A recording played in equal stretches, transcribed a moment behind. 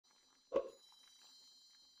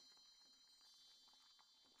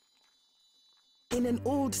In an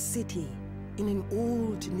old city, in an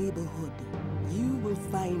old neighborhood, you will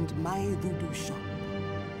find my voodoo shop.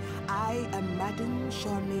 I am Madame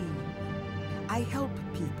Charmaine. I help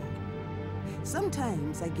people.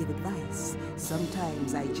 Sometimes I give advice,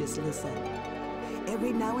 sometimes I just listen.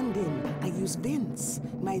 Every now and then, I use Vince,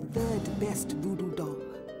 my third best voodoo doll.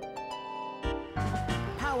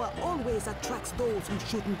 Power always attracts those who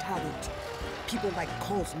shouldn't have it. People like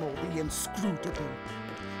Cosmo, the inscrutable.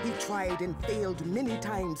 He tried and failed many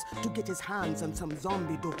times to get his hands on some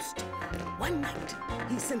zombie dust. One night,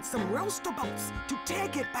 he sent some roustabouts to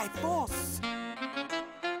take it by force.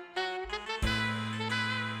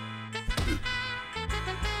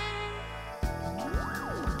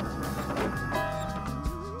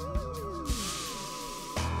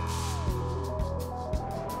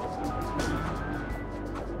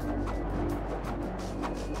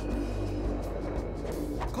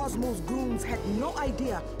 Cosmo's goons had no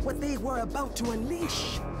idea what they were about to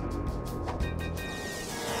unleash.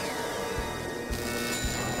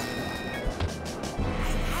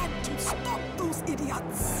 I had to stop those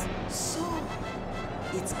idiots. So,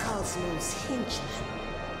 it's Cosmo's henchman.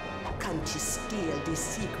 Can't you steal the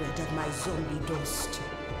secret of my zombie dust?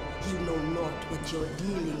 You know not what you're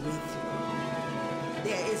dealing with.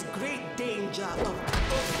 There is great danger of...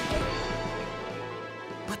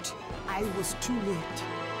 But I was too late.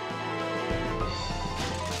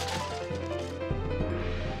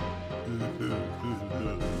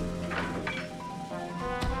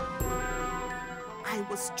 I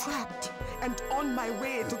was trapped and on my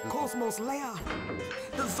way to Cosmo's lair.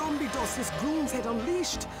 The zombie dust his goons had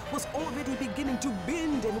unleashed was already beginning to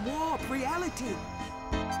bend and warp reality.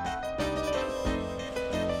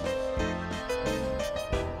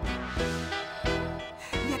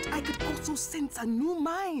 Yet I could also sense a new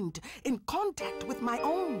mind in contact with my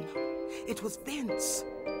own. It was Vince.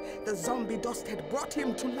 The zombie dust had brought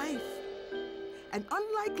him to life. An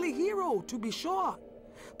unlikely hero, to be sure,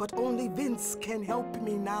 but only Vince can help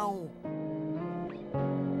me now.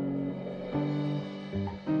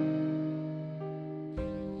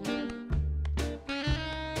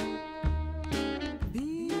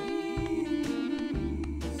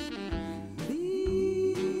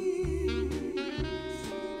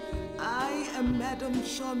 I am Madame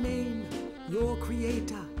Charmaine, your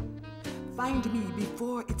creator. Find me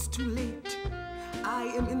before it's too late. I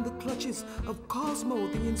am in the clutches of Cosmo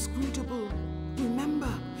the Inscrutable.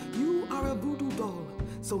 Remember, you are a voodoo doll,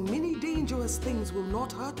 so many dangerous things will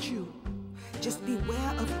not hurt you. Just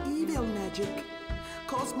beware of evil magic.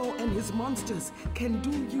 Cosmo and his monsters can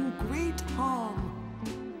do you great harm.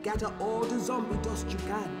 Gather all the zombie dust you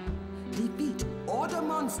can. Defeat all the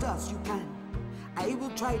monsters you can. I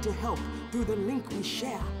will try to help through the link we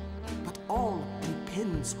share, but all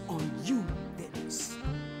depends on you, Vince.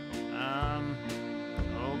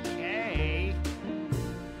 Okay.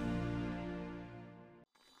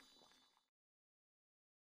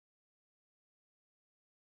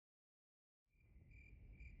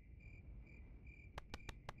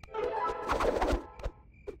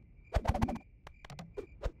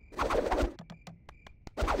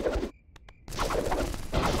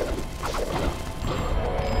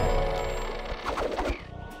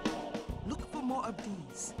 Look for more of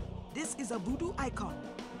these. This is a voodoo icon.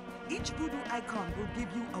 Each voodoo icon will give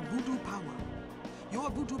you a voodoo power. Your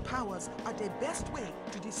voodoo powers are the best way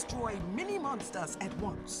to destroy many monsters at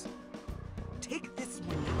once. Take this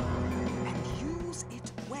one and use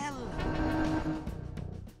it well.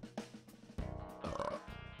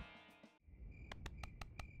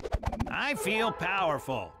 I feel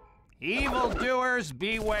powerful. Evildoers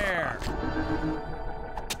beware.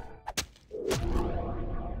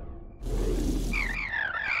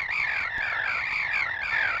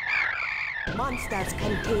 Monsters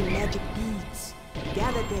contain magic beads.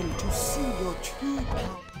 Gather them to see your true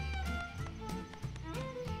power.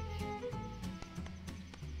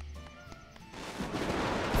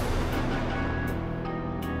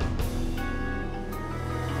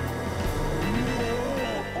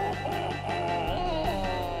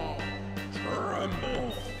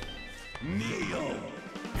 Tremble, kneel.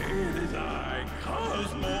 It is I,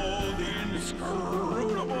 Cosmo the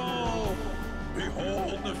Inscrutable.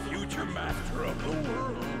 Behold the future master of the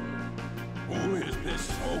world. Who is this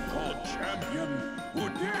so-called champion who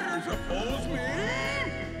dares oppose me?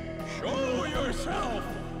 Show yourself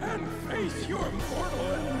and face your mortal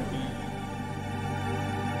enemy.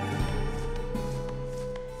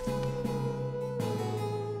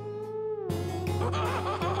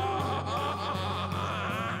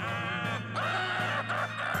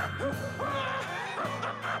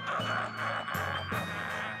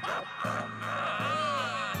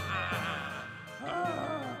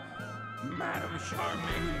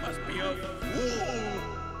 Charmaine must be a fool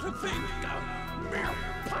to think a mere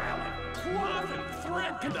pile of cloth and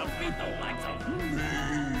thread can defeat the likes of me.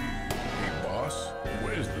 Hey, boss,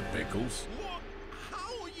 where's the pickles?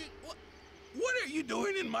 How are you? What are you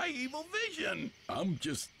doing in my evil vision? I'm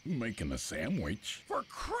just making a sandwich. For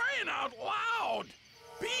crying out loud!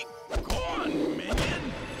 Be gone,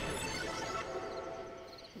 minion!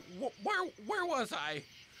 Where was I?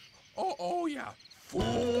 Oh yeah.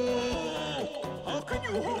 Fool! How can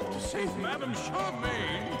you hope to save Madame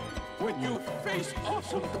Charmaine when you face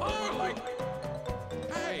awesome power like...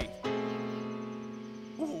 Hey!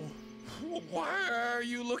 Why are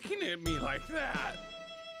you looking at me like that?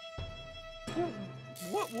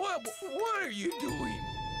 What are you doing?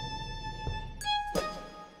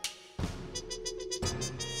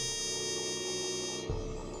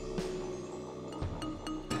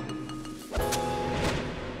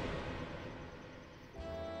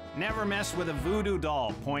 Never mess with a voodoo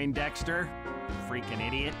doll, Poindexter. Freaking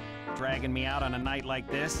idiot. Dragging me out on a night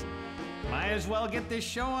like this. Might as well get this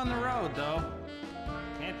show on the road, though.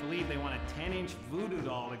 Can't believe they want a 10-inch voodoo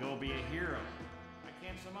doll to go be a hero. Why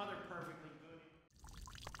can't some other perfectly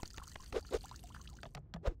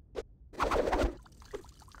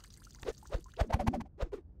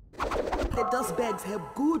good... The dust bags have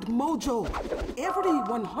good mojo. Every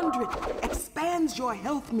 100 expands your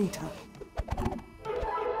health meter.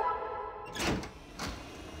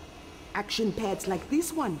 Action pads like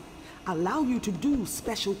this one allow you to do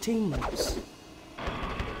special things.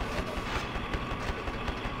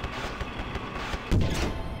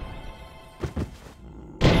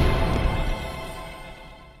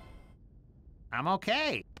 I'm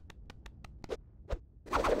okay.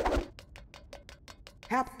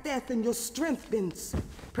 Have faith in your strength, Vince.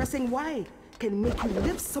 Pressing Y can make you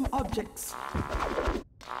lift some objects.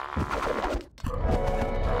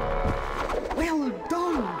 Well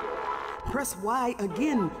done! Press Y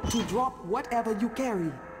again to drop whatever you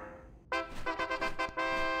carry.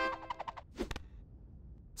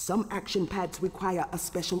 Some action pads require a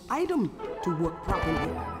special item to work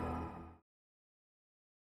properly.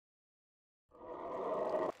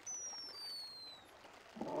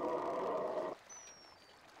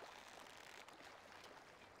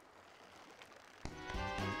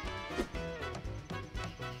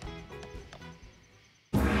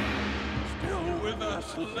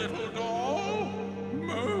 Little doll,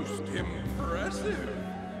 most impressive,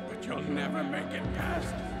 but you'll never make it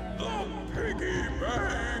past the piggy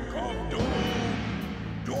bank of doom.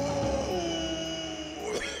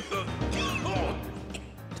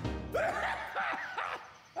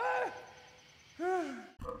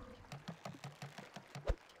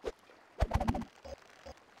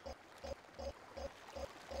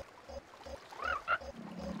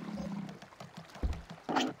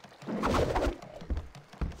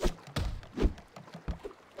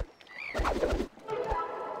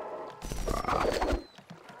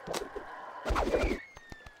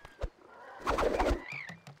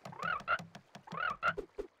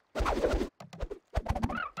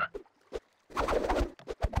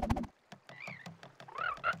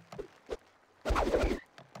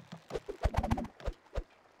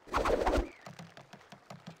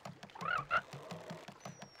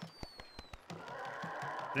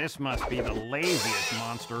 This must be the laziest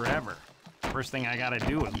monster ever. First thing I gotta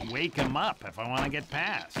do is wake him up if I want to get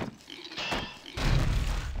past.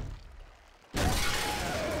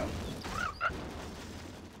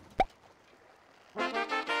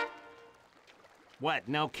 What,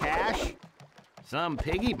 no cash? Some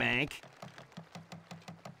piggy bank?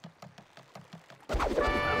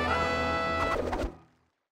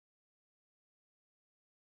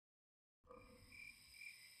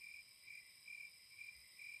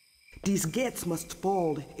 These gates must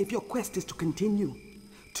fall if your quest is to continue.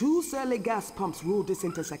 2 surly gas pumps rule this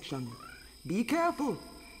intersection. Be careful.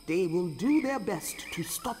 They will do their best to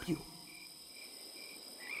stop you.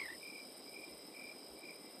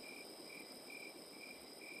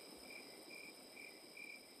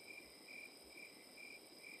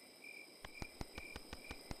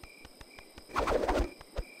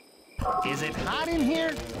 Is it hot in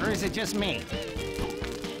here, or is it just me?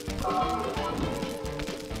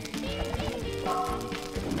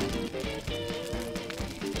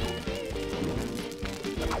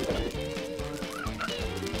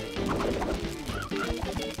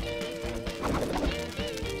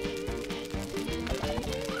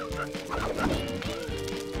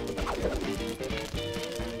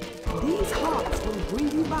 These hearts will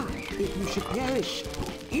bring you back if you should perish.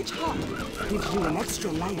 Each heart gives you an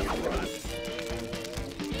extra life.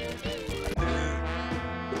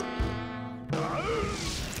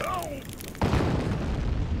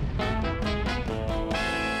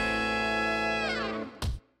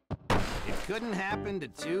 couldn't happen to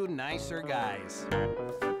two nicer guys.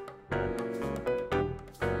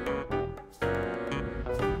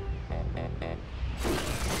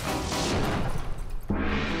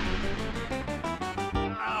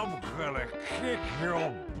 I'm gonna kick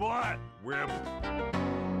your butt, Whip.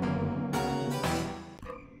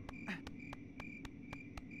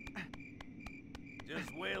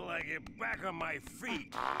 Just wait till I get back on my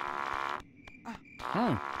feet.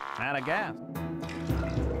 Out of gas.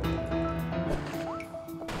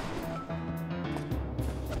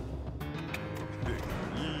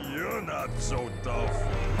 You're not so tough.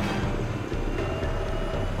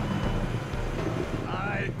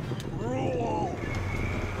 I rule.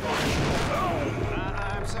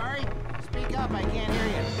 I'm sorry? Speak up, I can't hear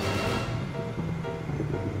you.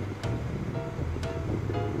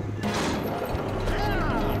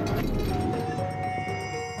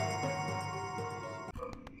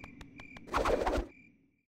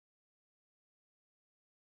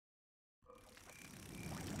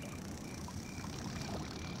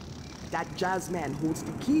 That jazzman holds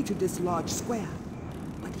the key to this large square,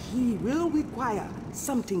 but he will require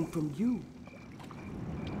something from you.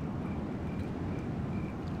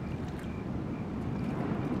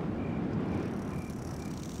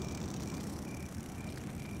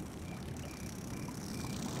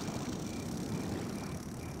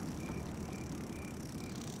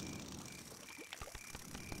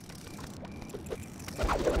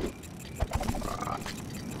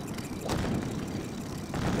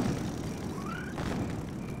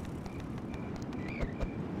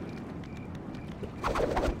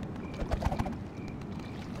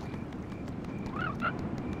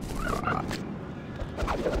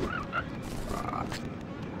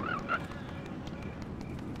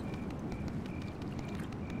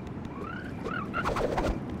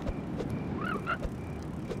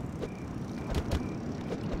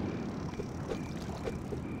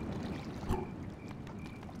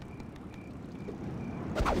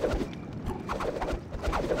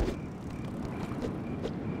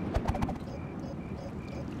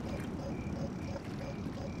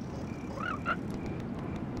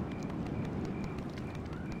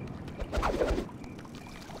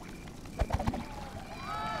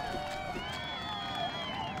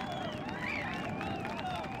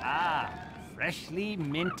 Freshly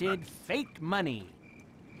minted fake money.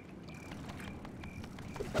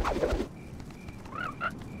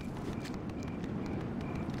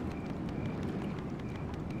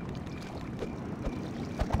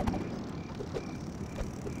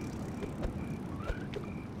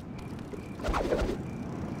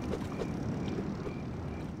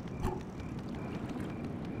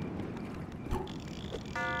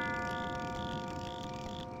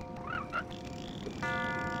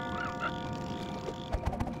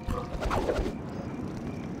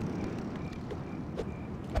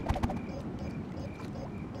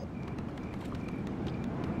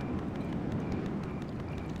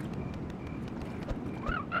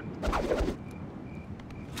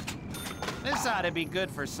 This ought to be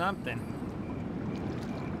good for something.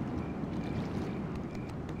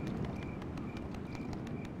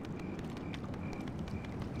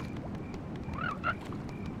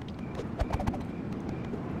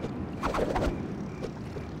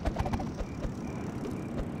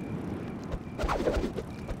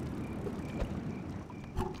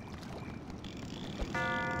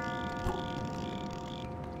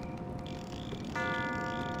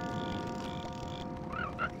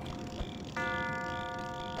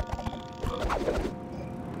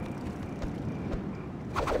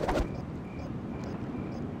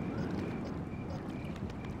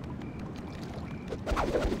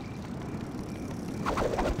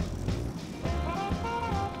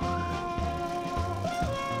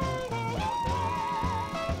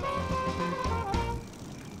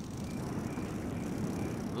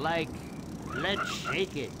 Like, let's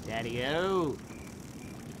shake it, Daddy-O.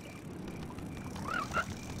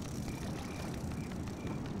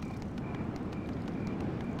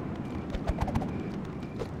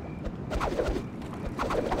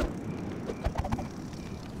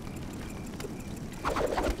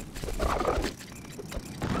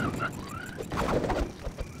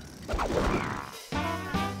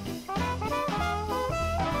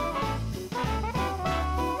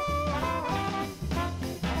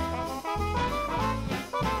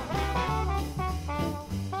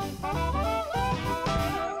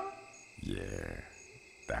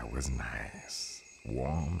 Nice.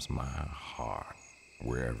 Warms my heart,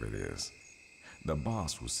 wherever it is. The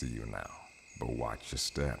boss will see you now, but watch your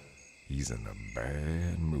step. He's in a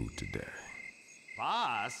bad mood today.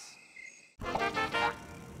 Boss?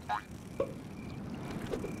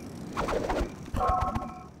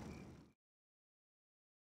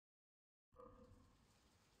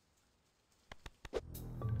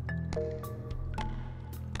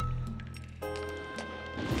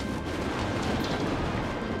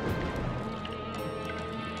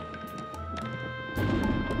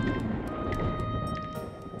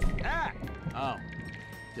 Oh,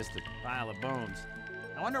 just a pile of bones.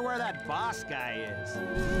 I wonder where that boss guy is.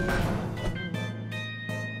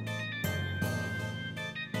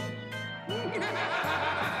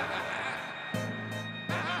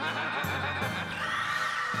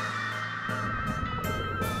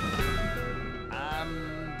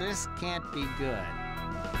 This can't be good.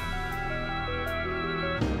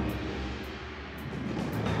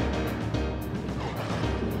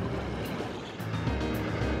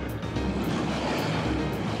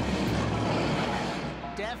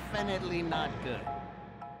 Definitely not good.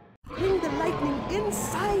 Bring the lightning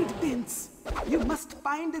inside, Vince. You must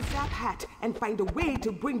find the Zap Hat and find a way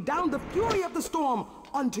to bring down the fury of the storm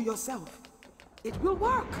onto yourself. It will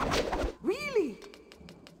work. Really.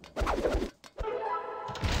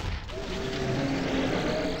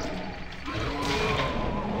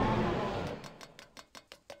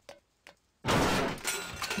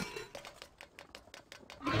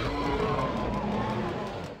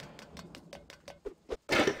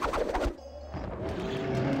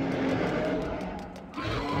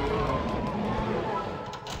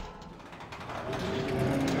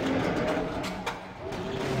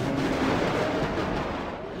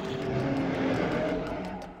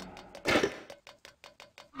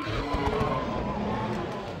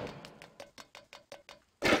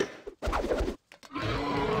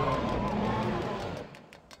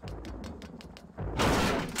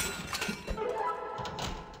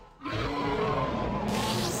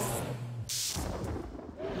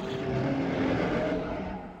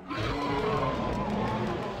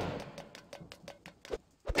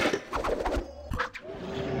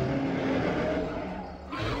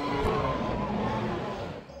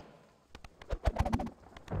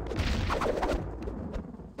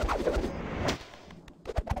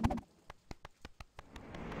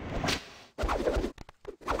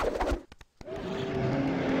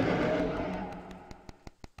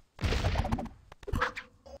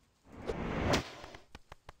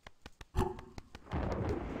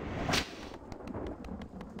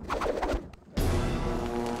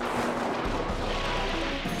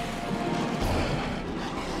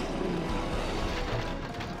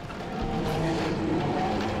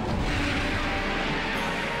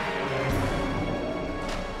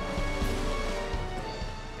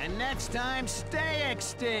 Next time, stay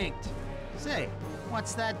extinct. Say,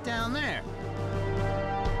 what's that down there?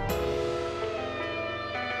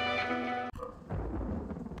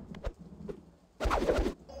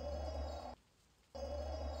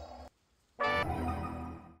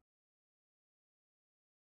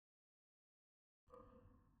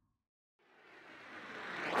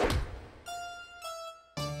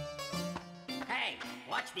 Hey,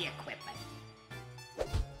 watch the equipment.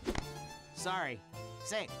 Sorry.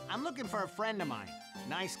 Say, I'm looking for a friend of mine.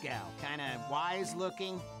 Nice gal, kinda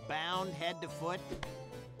wise-looking, bound head to foot.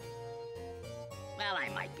 Well, I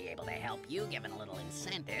might be able to help you, given a little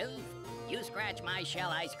incentive. You scratch my shell,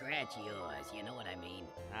 I scratch yours. You know what I mean?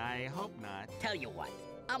 I hope not. Tell you what,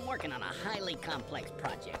 I'm working on a highly complex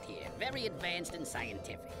project here, very advanced and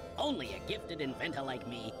scientific. Only a gifted inventor like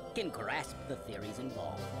me can grasp the theories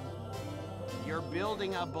involved. You're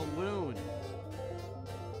building a balloon.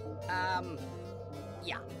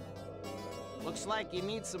 Yeah. Looks like you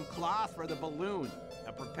need some cloth for the balloon,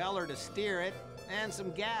 a propeller to steer it, and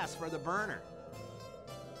some gas for the burner.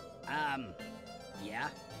 Yeah?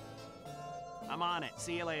 I'm on it.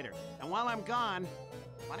 See you later. And while I'm gone,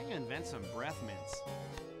 why don't you invent some breath mints?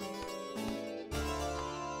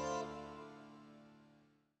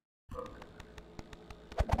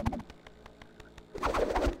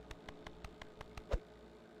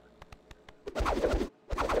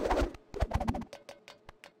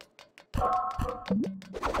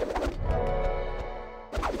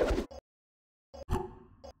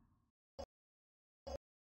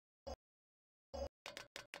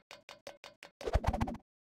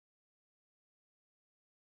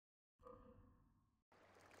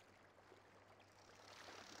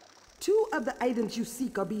 Two of the items you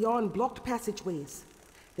seek are beyond blocked passageways.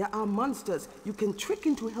 There are monsters you can trick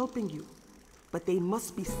into helping you, but they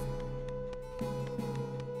must be...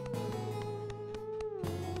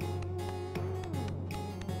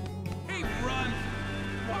 Hey, run!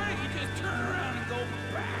 Why don't you just turn around and go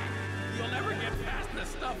back? You'll never get past the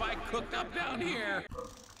stuff I cooked up down here.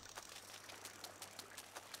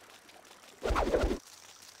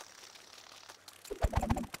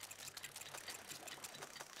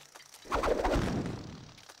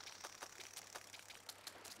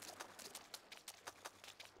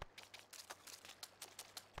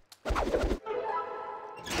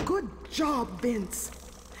 job, Vince.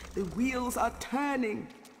 The wheels are turning.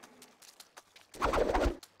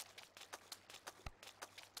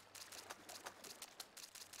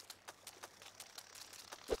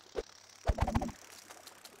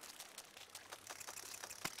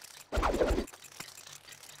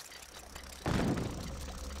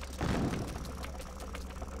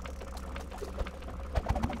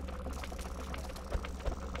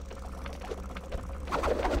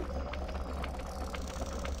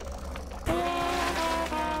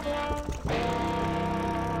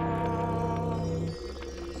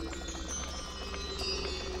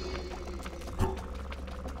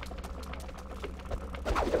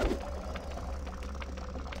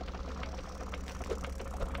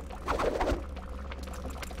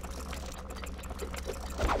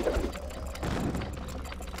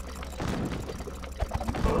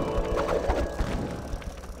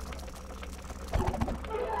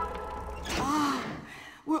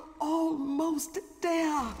 We're almost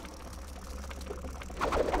there.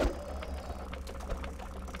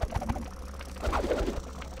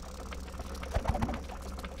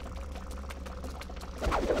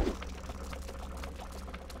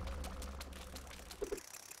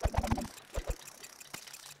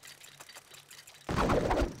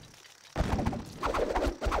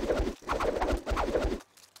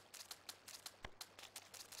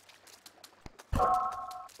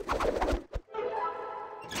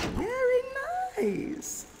 Very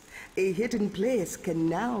nice. A hidden place can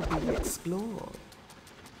now be explored.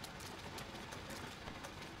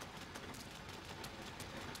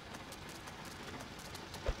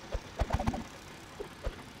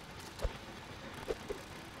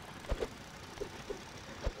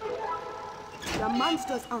 The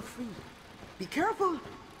monsters are free. Be careful.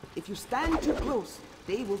 If you stand too close,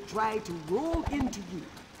 they will try to roll into you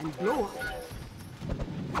and blow up.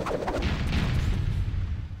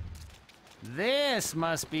 This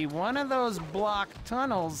must be one of those blocked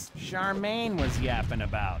tunnels Charmaine was yapping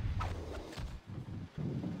about.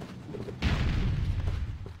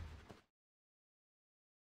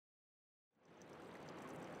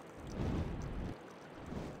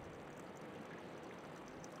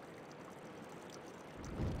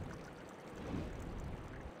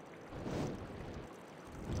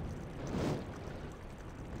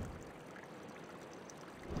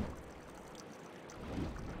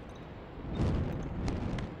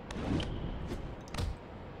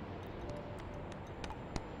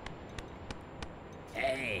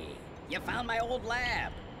 Hey, you found my old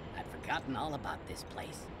lab. I'd forgotten all about this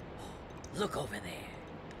place. Look over there.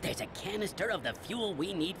 There's a canister of the fuel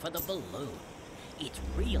we need for the balloon. It's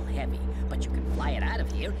real heavy, but you can fly it out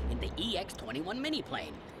of here in the EX-21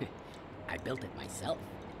 mini-plane. I built it myself.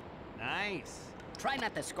 Nice. Try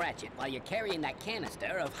not to scratch it while you're carrying that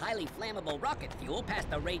canister of highly flammable rocket fuel past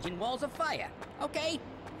the raging walls of fire, okay?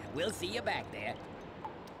 We'll see you back there.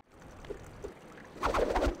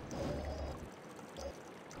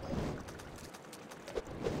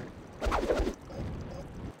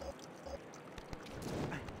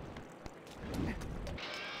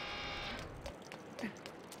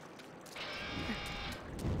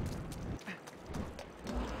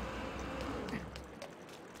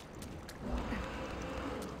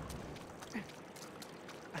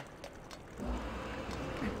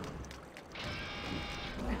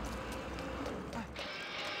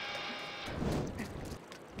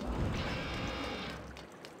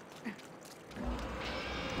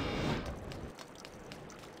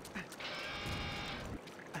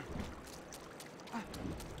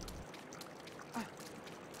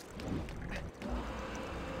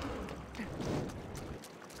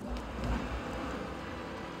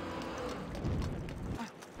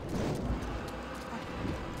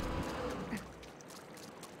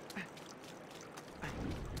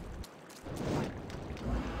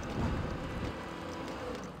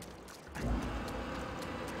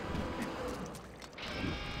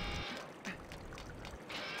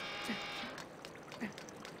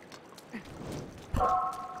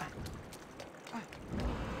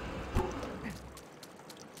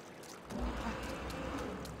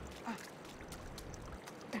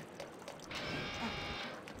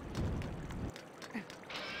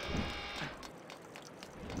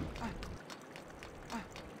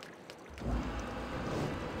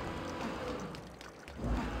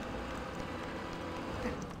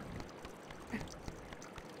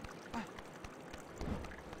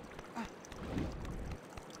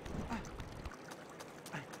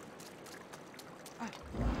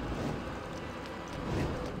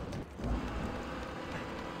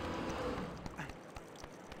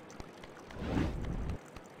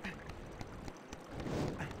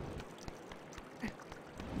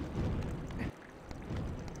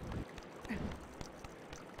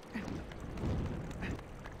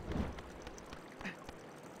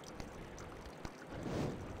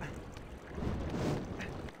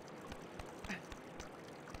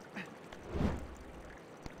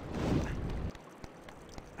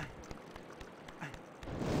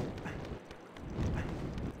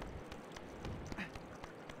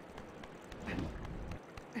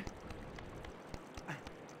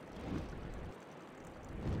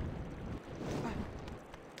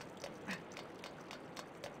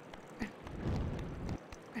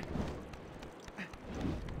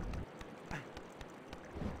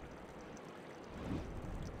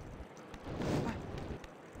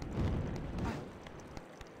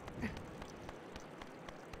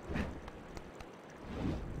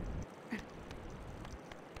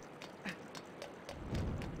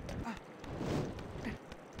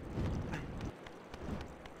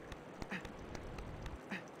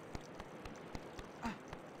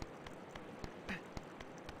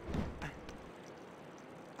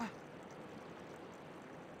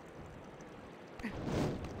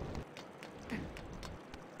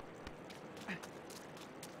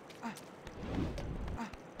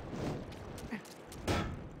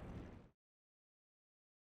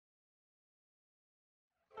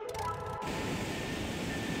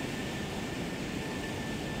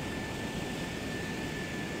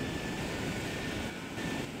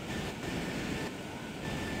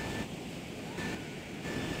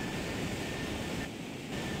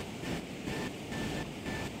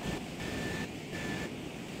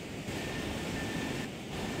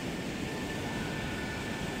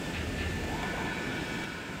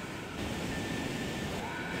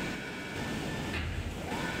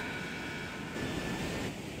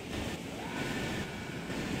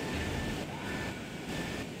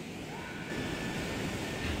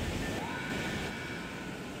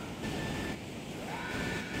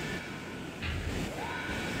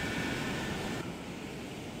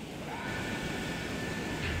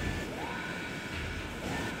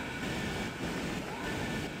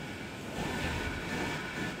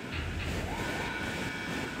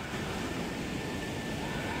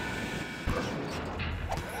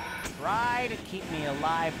 Try to keep me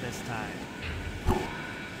alive this time.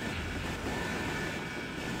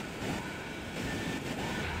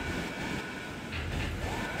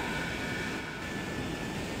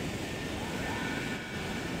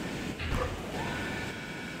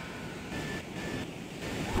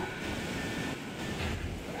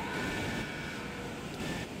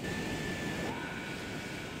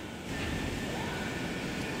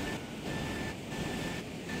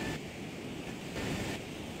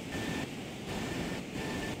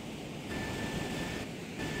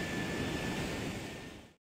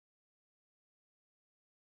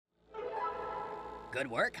 Good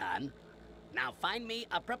work, hon. Now find me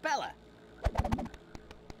a propeller.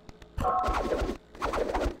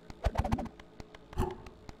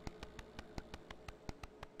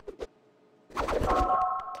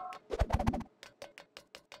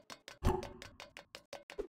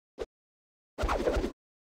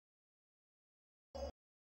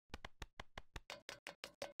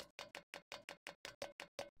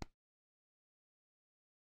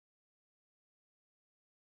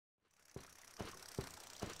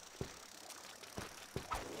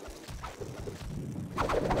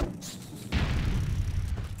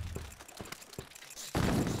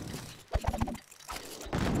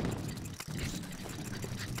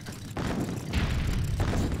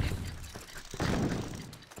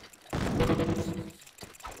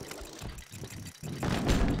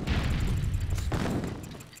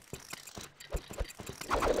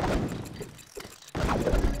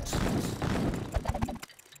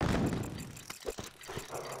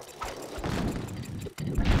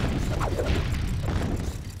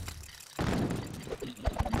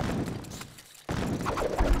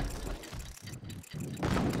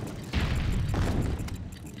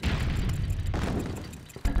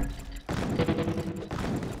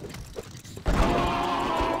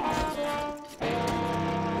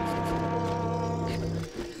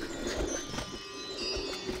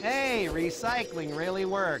 Hey, recycling really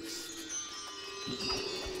works.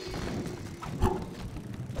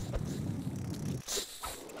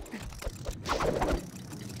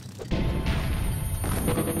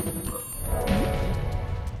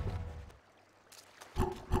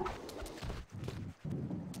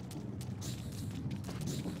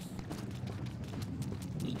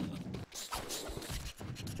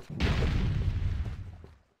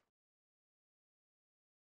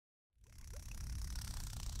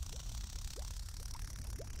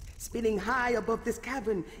 Spinning high above this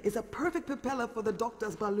cavern is a perfect propeller for the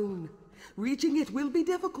doctor's balloon. Reaching it will be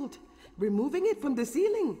difficult. Removing it from the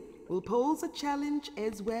ceiling will pose a challenge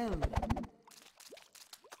as well.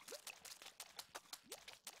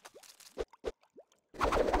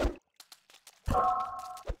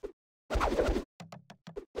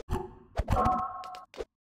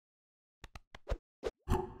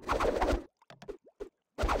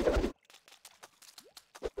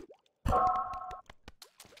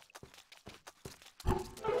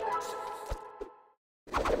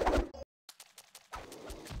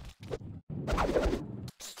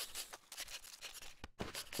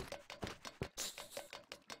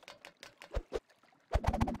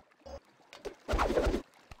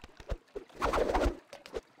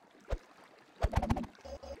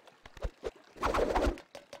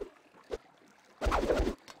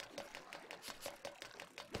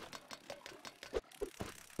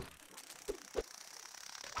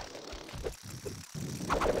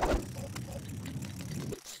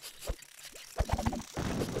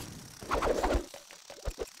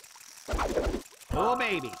 Oh,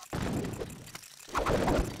 baby.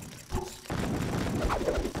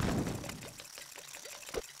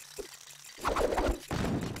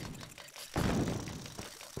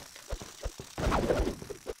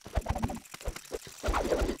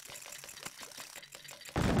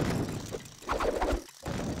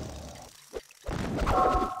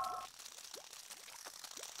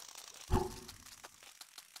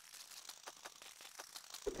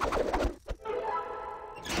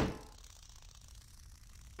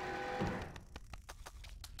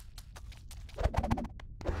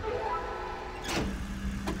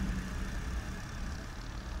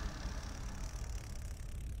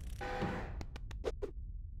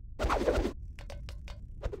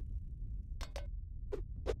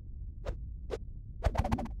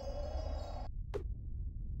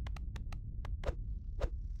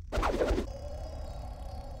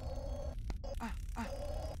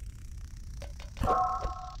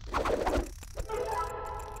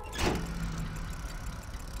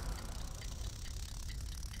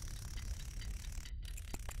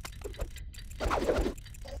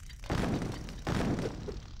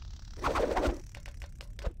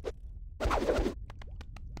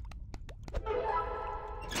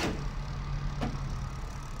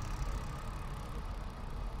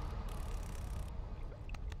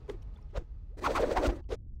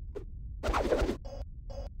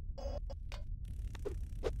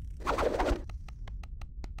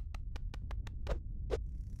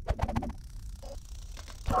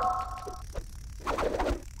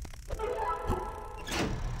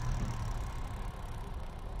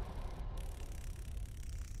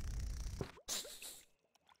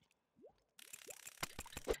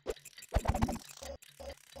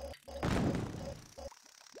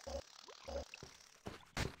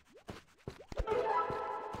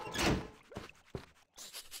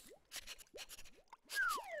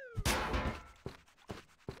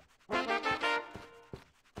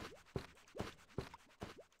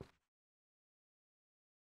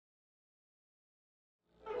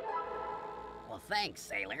 thanks,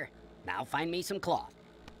 sailor. Now find me some cloth.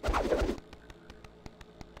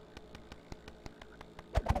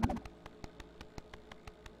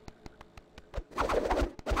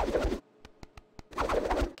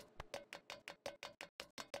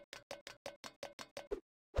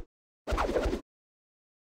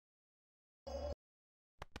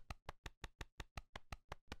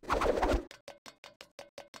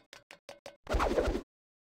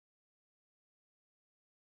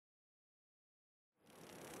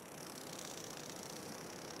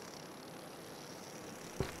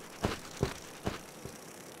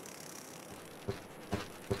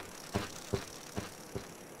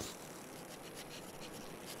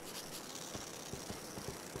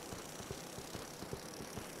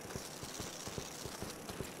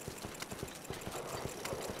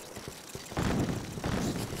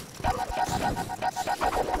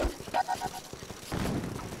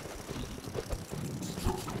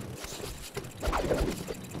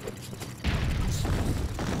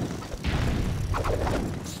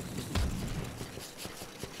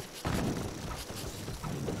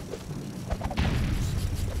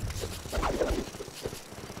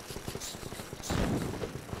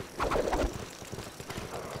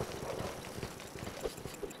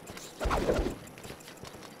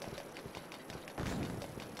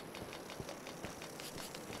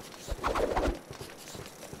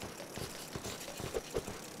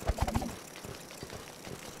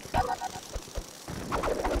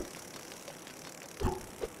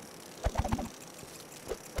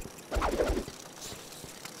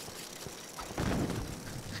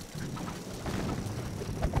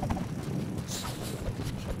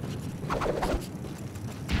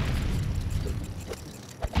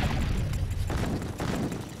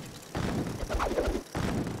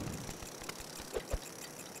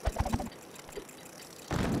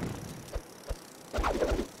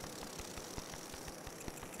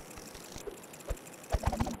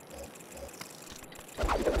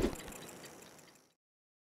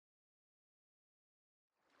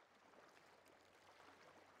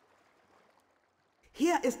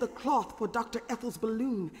 Here is the cloth for Dr. Ethel's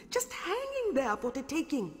balloon, just hanging there for the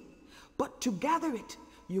taking. But to gather it,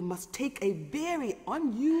 you must take a very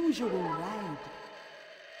unusual ride.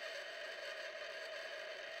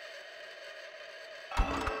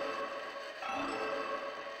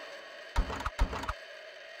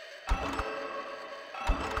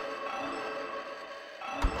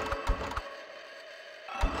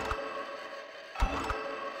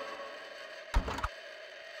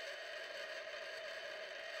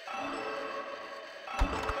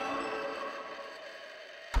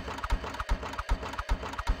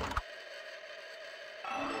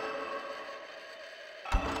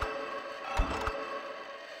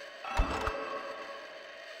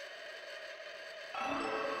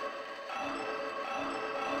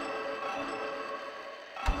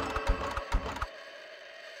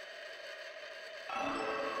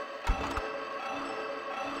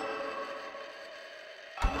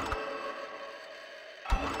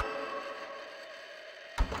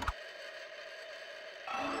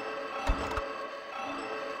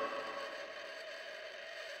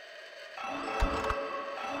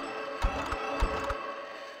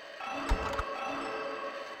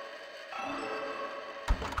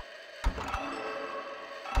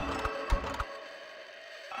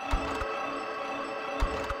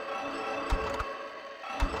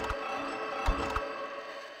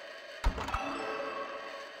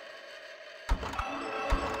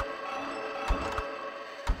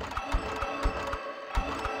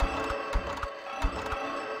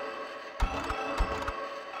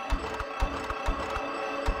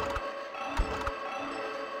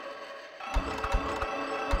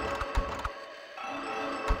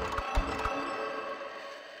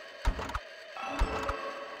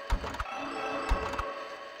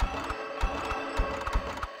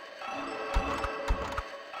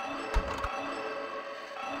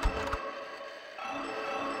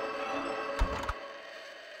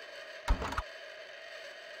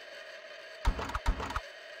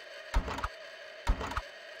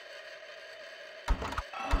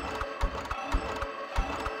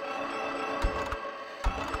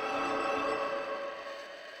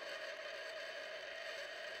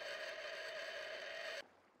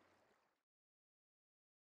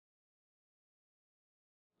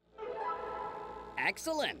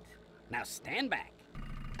 Excellent. Now stand back.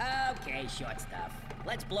 Okay, short stuff.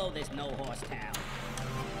 Let's blow this no-horse town.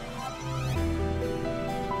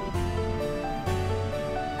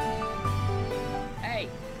 Hey,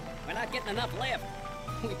 we're not getting enough lift.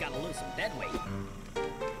 We gotta lose some dead weight.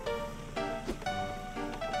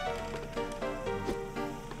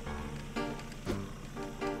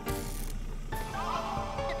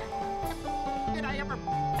 kid I ever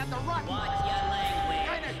at the rock. Watch your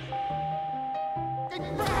language.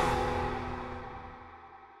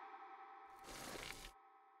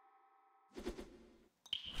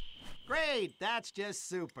 Great, that's just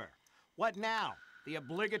super. What now? The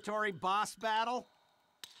obligatory boss battle?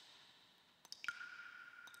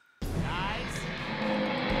 Guys?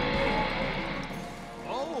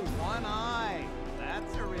 Oh, one eye.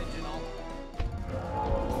 That's original.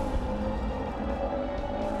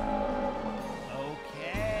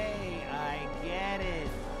 Okay, I get it.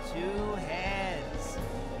 Two heads.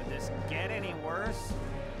 Could this get any worse?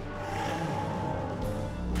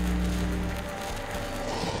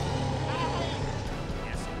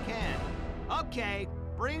 Yes, it can. Okay,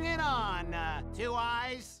 bring it on, Two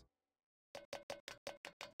Eyes.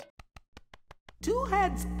 Two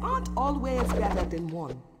heads aren't always better than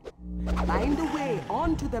one. Find a way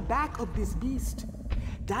onto the back of this beast.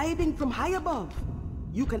 Diving from high above,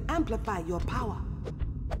 you can amplify your power.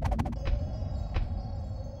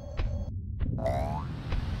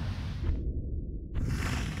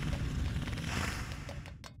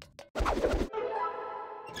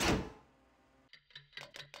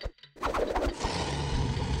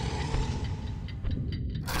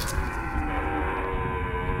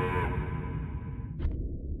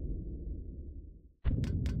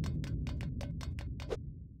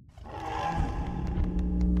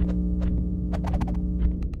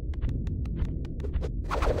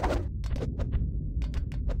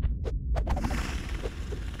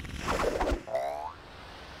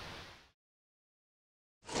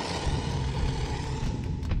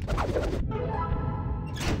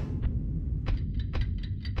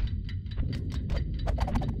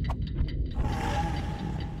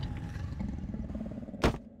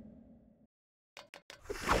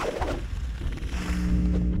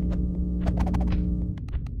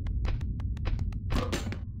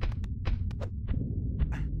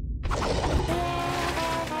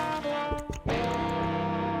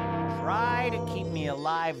 Try to keep me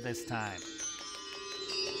alive this time.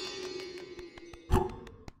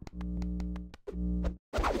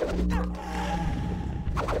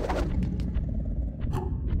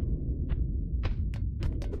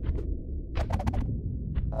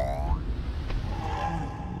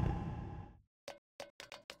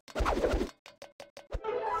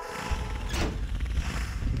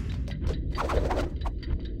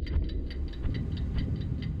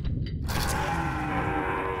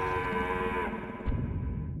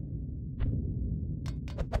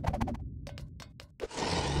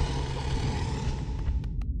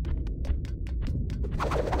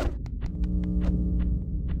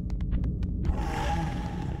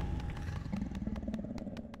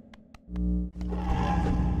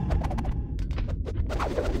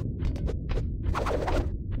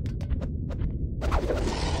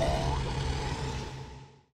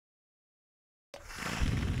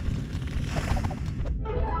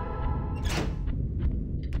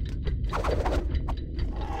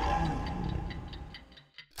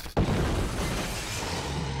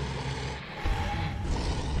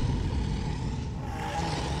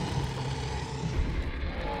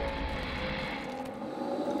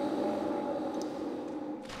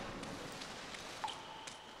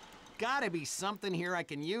 Gotta be something here I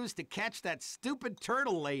can use to catch that stupid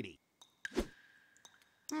turtle lady.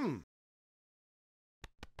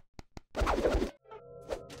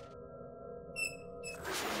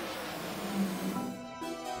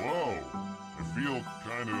 Whoa, I feel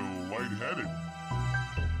kind of lightheaded.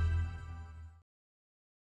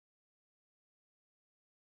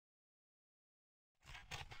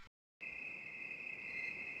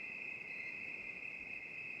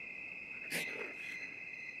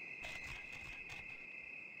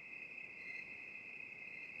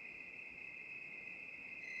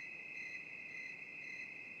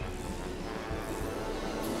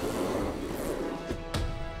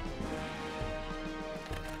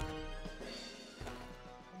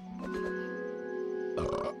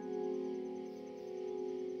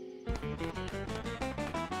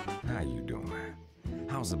 How you doing?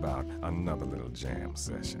 How's about another little jam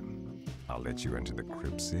session? I'll let you into the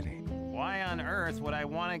Crypt City. Why on earth would I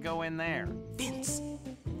want to go in there? Vince!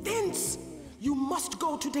 Vince! You must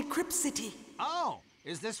go to the Crypt City. Oh,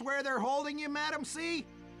 is this where they're holding you, Madam C?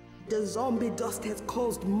 The zombie dust has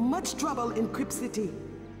caused much trouble in Crypt City.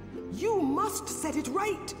 You must set it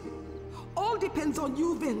right. All depends on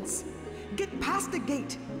you, Vince. Get past the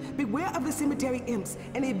gate, beware of the cemetery imps,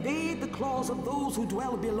 and evade the claws of those who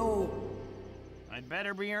dwell below. I'd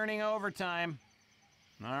better be earning overtime.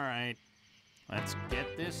 All right, let's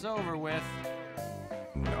get this over with.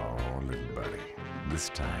 No, little buddy. This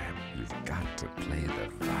time, you've got to play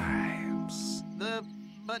the vibes.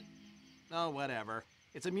 Oh, whatever.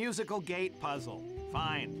 It's a musical gate puzzle.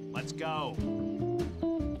 Fine, let's go.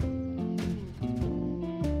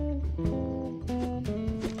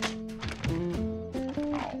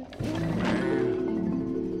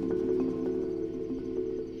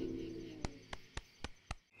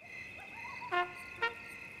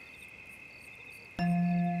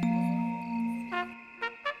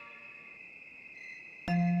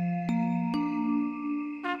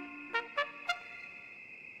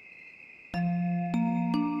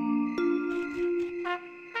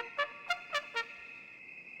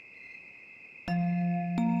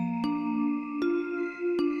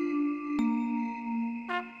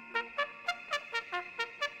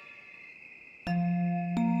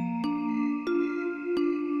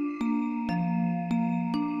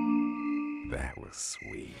 That was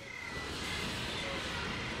sweet.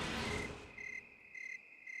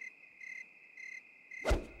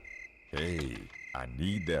 Hey, I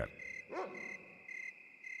need that.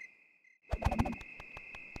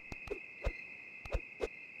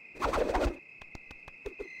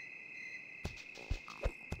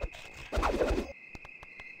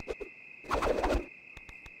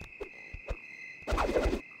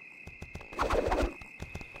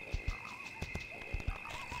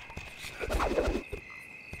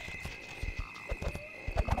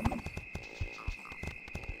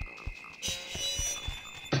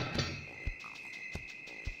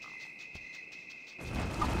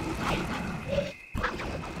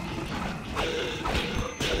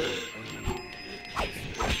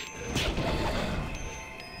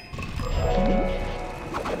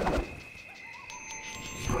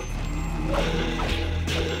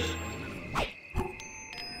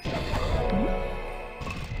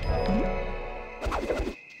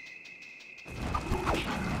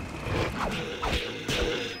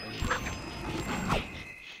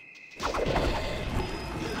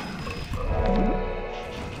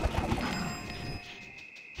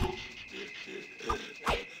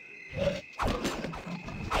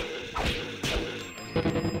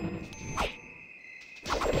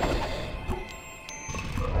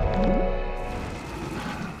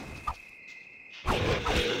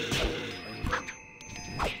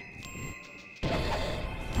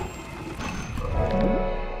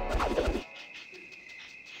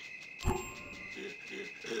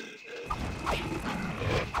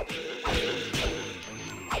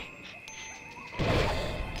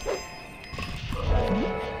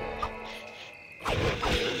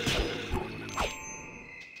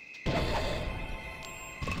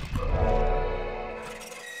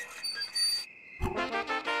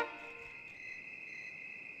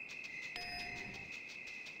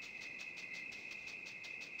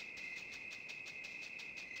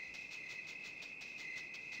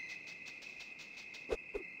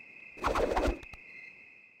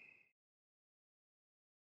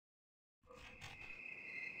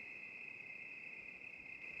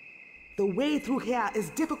 The way through here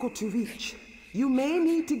is difficult to reach. You may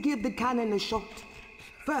need to give the cannon a shot.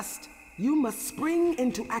 First, you must spring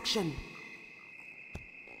into action.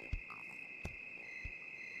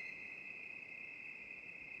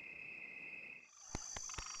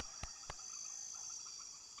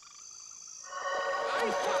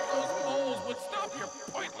 I thought those moles would stop your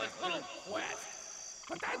pointless little quest.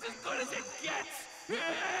 But that's as good as it gets.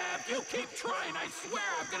 If you keep trying, I swear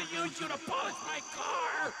I'm gonna use you to polish my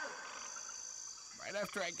car. Right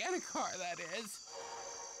after I get a car, that is.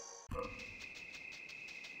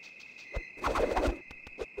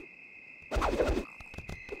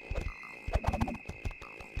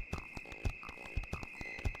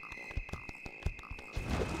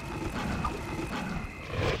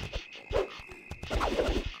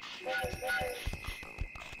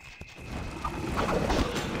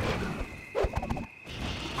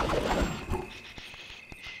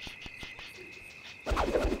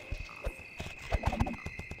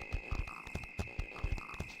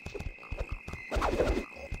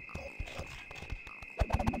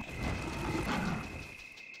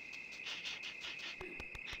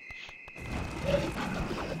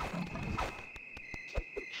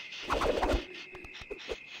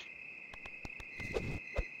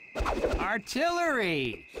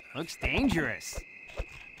 Artillery! Looks dangerous.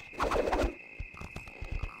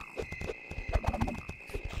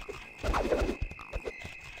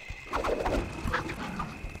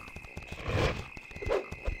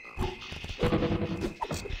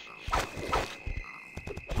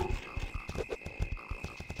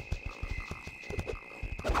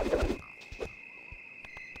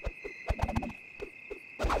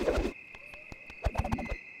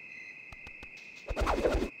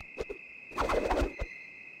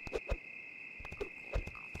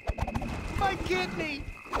 my kidney!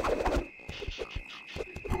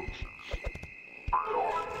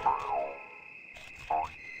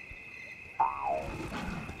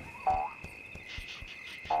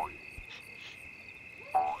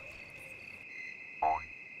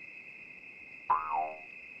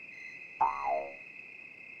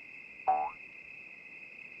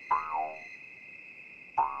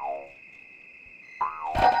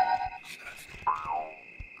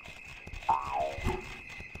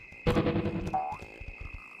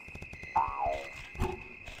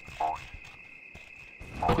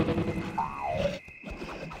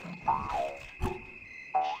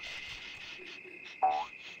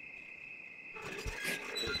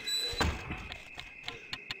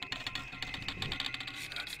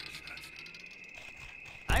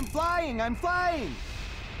 I'm flying!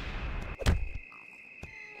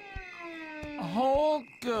 Hole,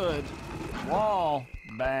 good. Wall,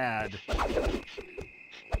 bad.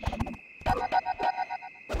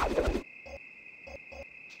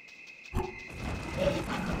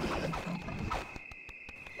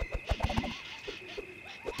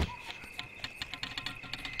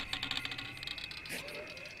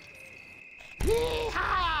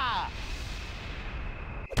 Yee-haw!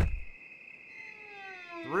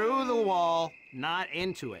 Through the wall, not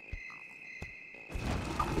into it.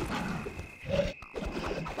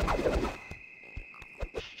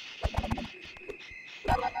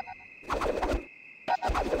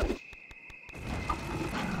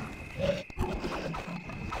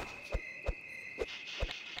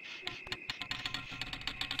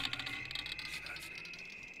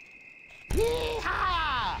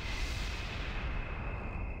 Yee-haw!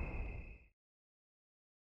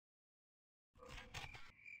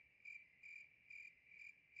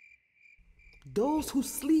 Those who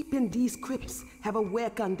sleep in these crypts have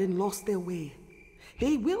awakened and lost their way.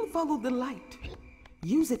 They will follow the light.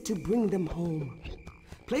 Use it to bring them home.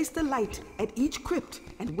 Place the light at each crypt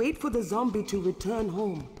and wait for the zombie to return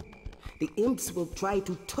home. The imps will try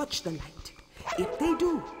to touch the light. If they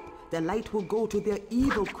do, the light will go to their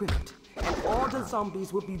evil crypt, and all the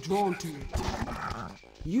zombies will be drawn to it.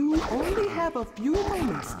 You only have a few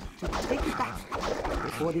moments to take it back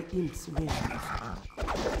before the imps win.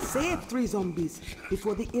 Save 3 zombies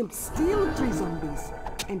before the imps steal 3 zombies,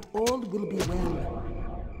 and all will be well.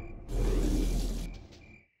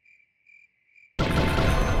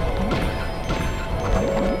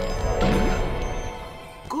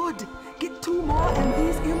 Good! Get 2 more and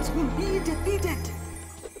these imps will be defeated!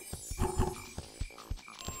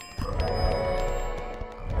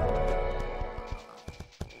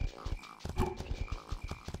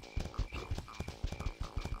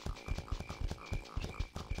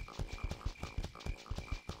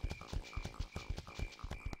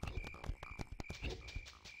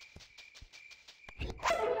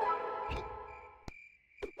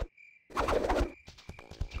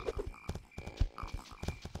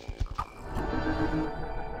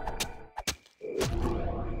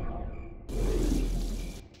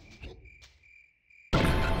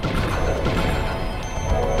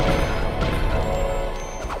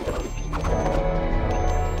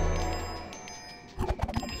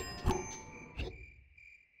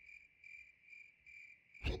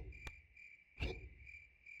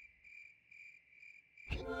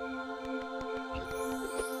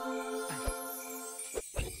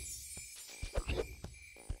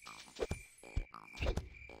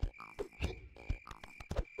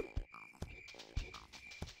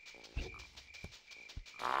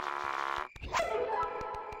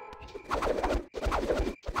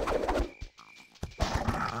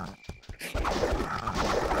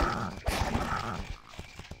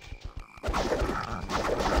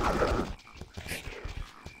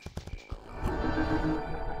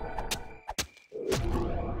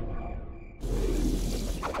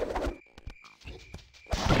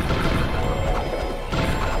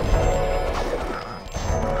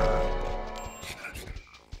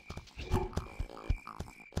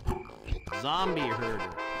 Zombie herder.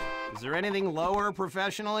 Is there anything lower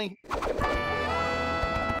professionally?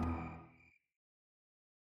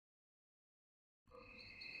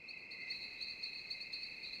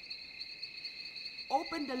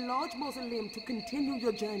 Open the large mausoleum to continue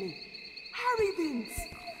your journey. Hurry, Vince!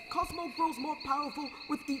 Cosmo grows more powerful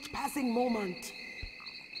with each passing moment.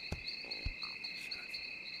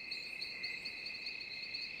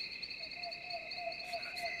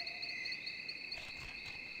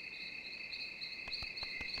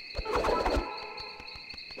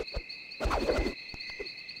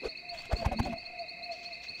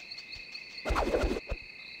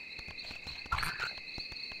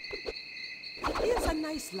 It is a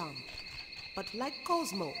nice lamp, but like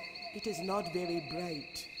Cosmo, It is not very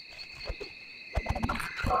bright.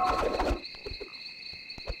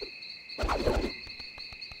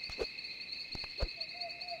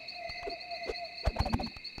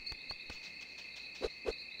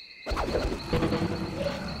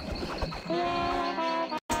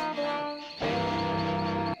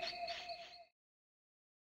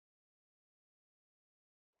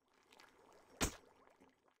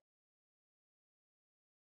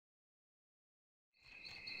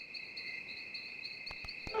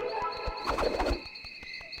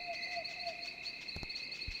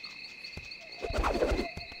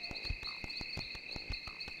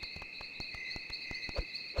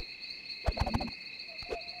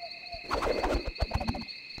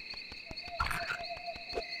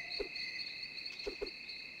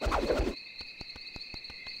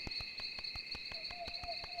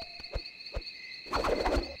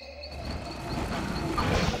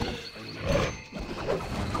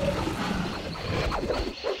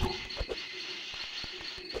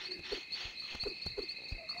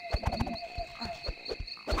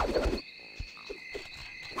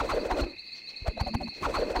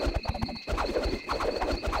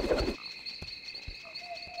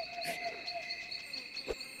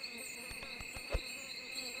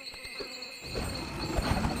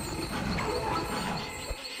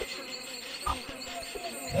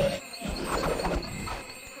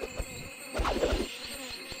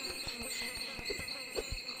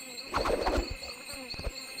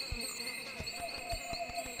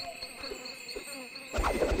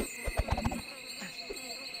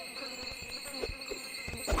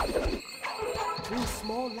 Three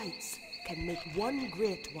small lights can make one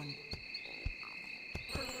great one.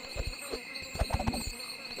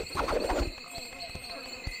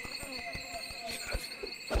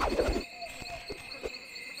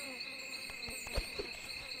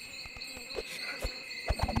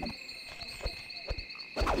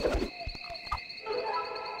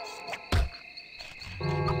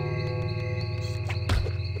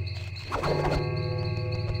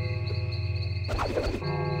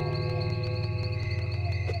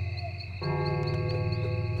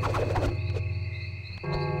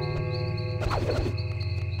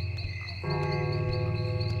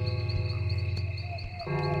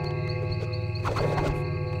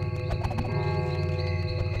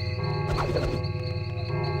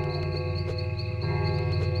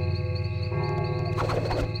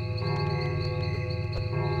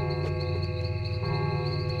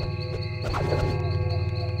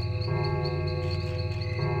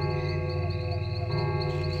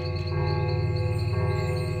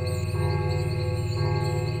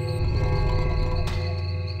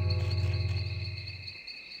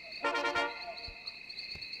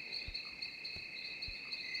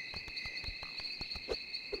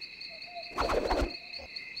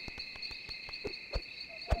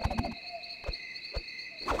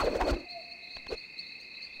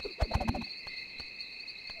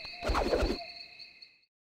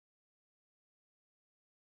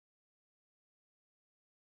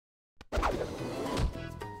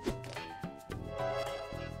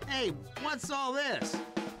 Hey, what's all this?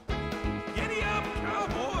 Giddy up,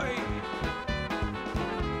 cowboy!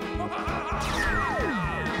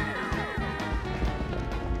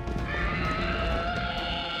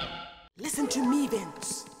 Listen to me,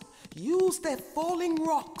 Vince. Use their falling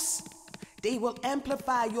rocks. They will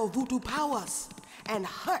amplify your voodoo powers and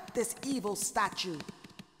hurt this evil statue.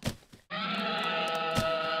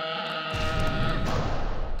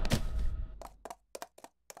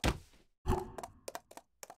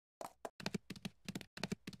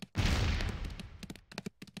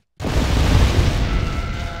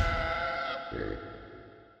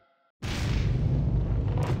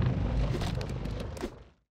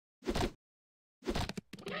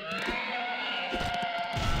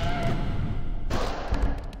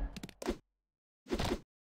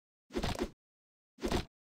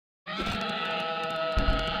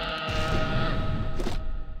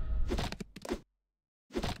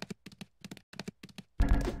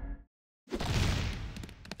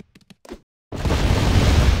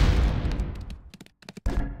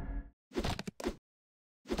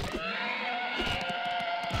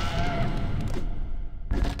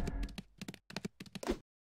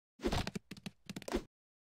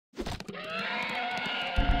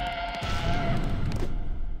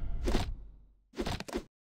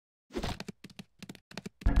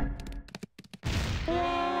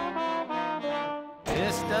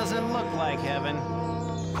 This doesn't look like heaven.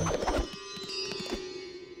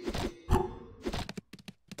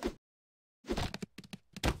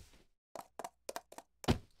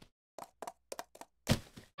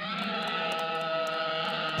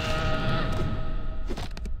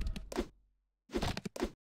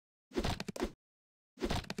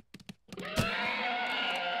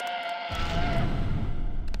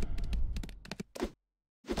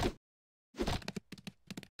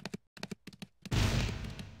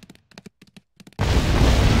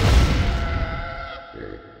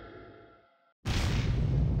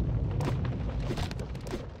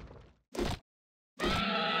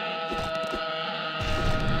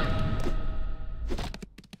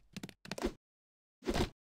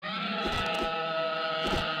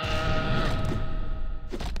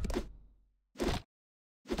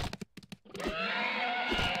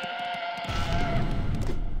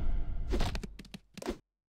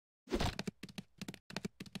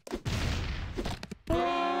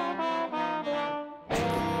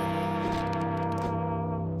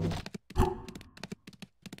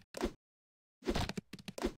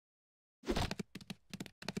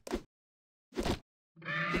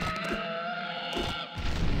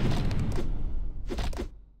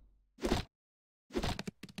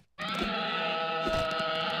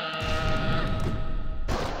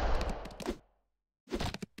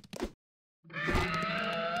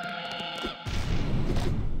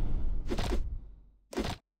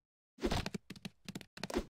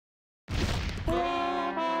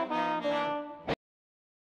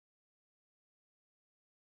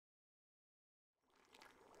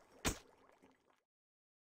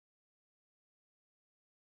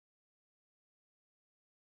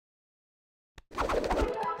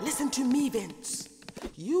 Listen to me, Vince.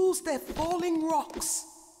 Use their falling rocks.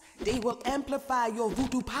 They will amplify your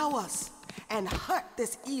voodoo powers and hurt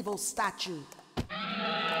this evil statue.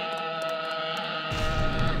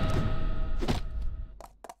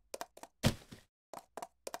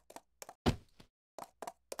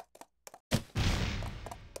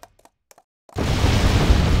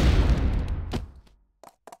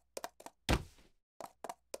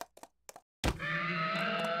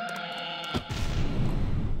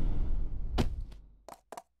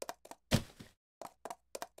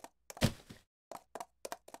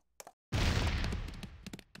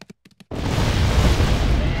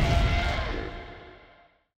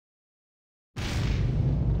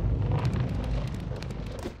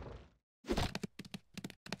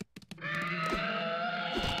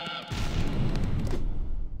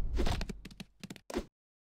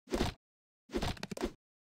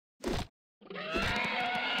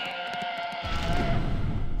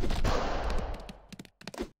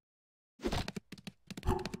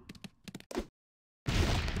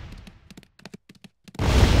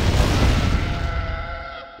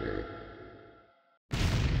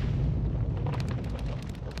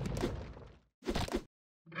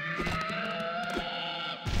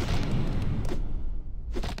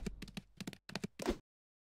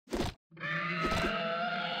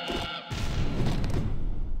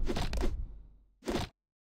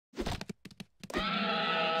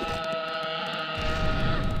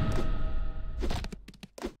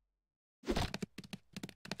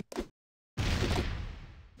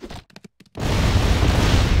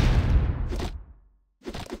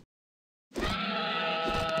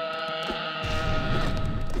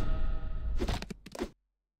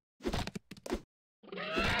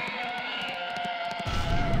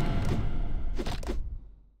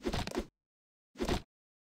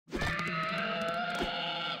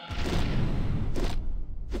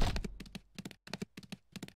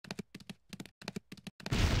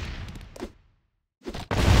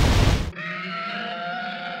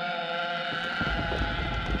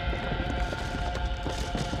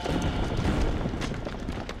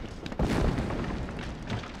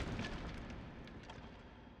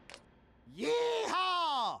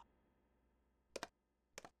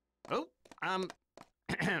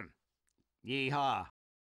 Yeehaw.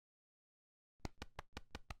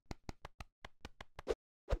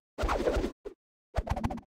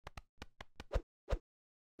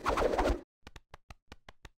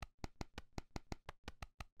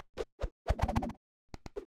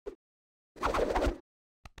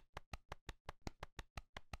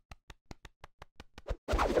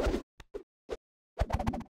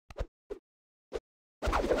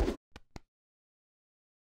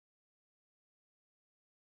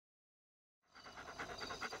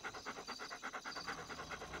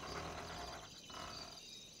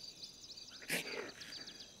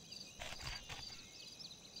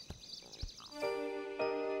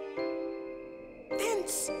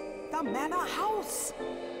 The manor house!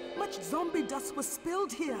 Much zombie dust was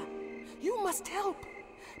spilled here. You must help.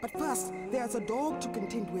 But first, there's a dog to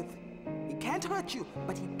contend with. He can't hurt you,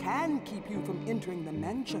 but he can keep you from entering the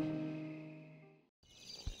mansion.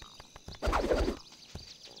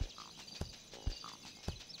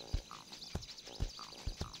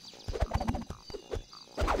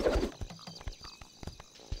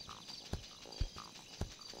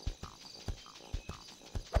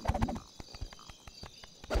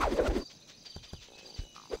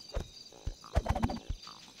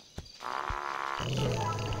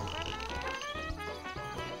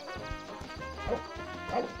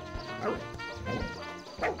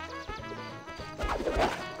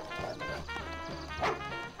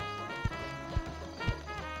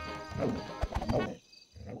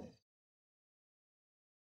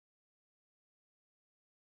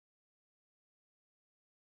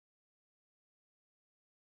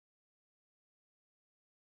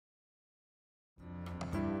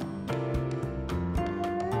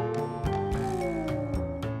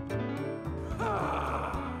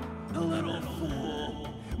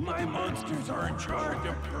 monsters are in charge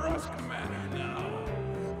of Brusque Manor now.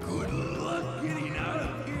 Good luck getting out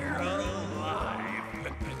of here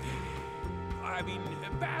alive. I mean,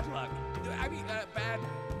 bad luck. Bad...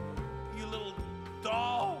 You little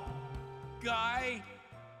doll guy.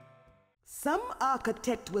 Some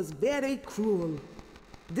architect was very cruel.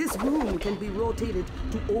 This room can be rotated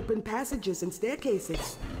to open passages and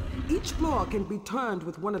staircases. Each floor can be turned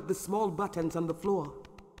with one of the small buttons on the floor.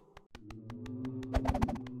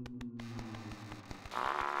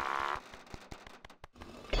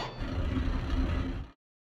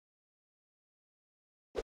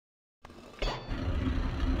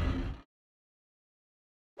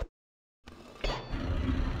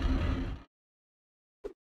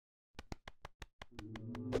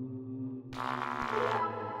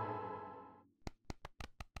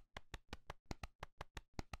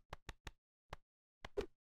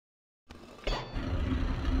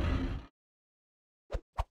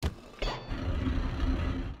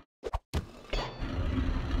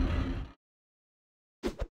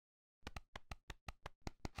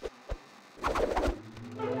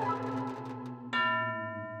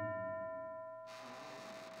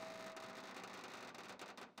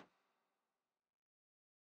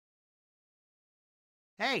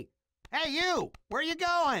 Hey! Hey, you! Where you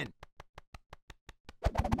going?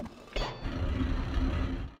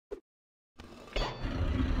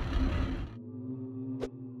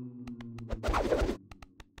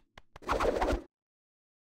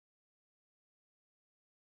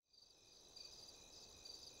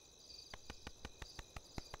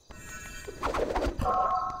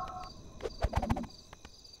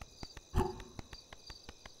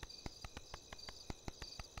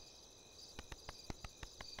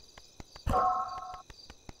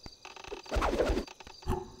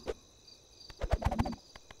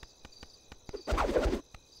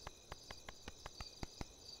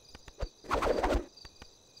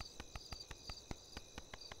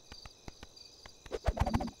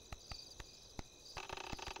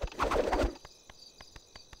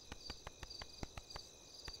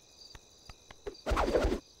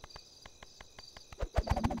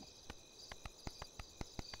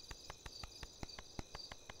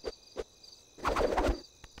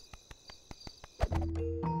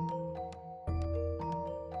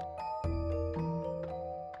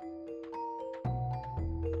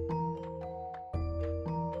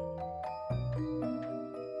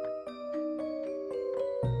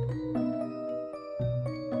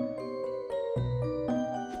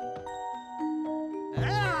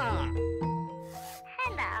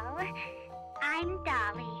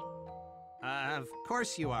 Of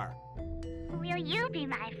course you are. Will you be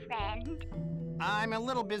my friend? I'm a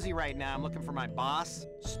little busy right now. I'm looking for my boss.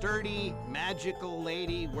 Sturdy, magical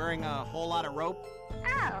lady wearing a whole lot of rope.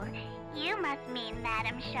 Oh, you must mean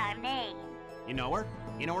Madame Charmaine. You know her?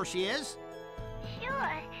 You know where she is?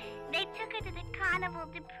 Sure. They took her to the Carnival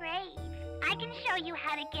de Prave. I can show you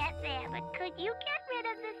how to get there, but could you get rid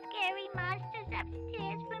of the scary monsters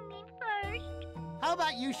upstairs for me first? How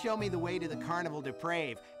about you show me the way to the Carnival de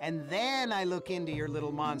Prave, and then I look into your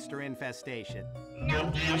little monster infestation?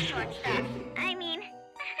 No deal, short stuff. I mean,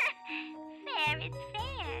 fair is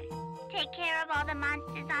fair. Take care of all the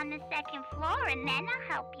monsters on the second floor, and then I'll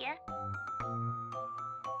help you.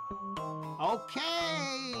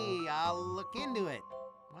 Okay, I'll look into it.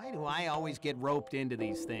 Why do I always get roped into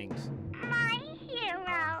these things? My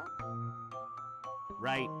hero.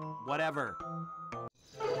 Right, whatever.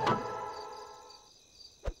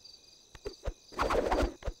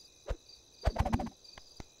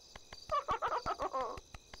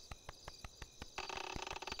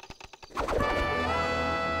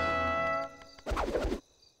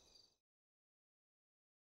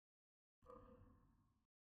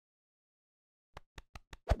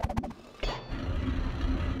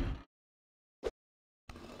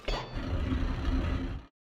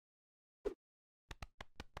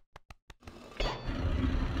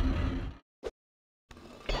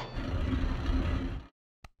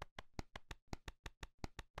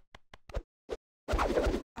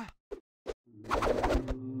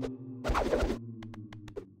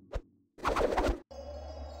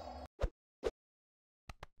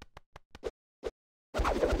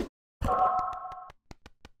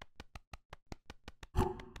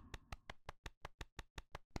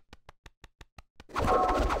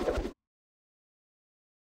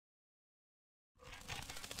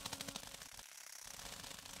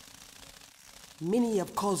 Many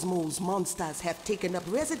of Cosmo's monsters have taken up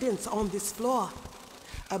residence on this floor.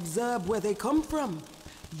 Observe where they come from.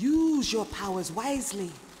 Use your powers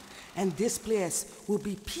wisely, and this place will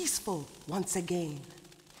be peaceful once again.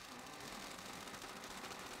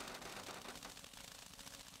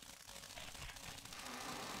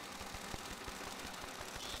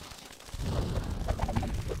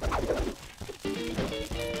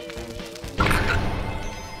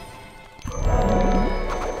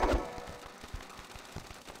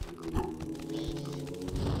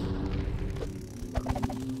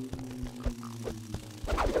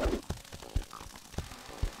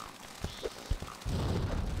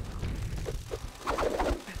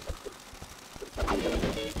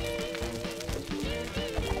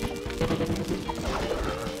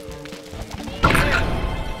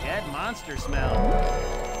 monster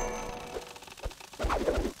smell.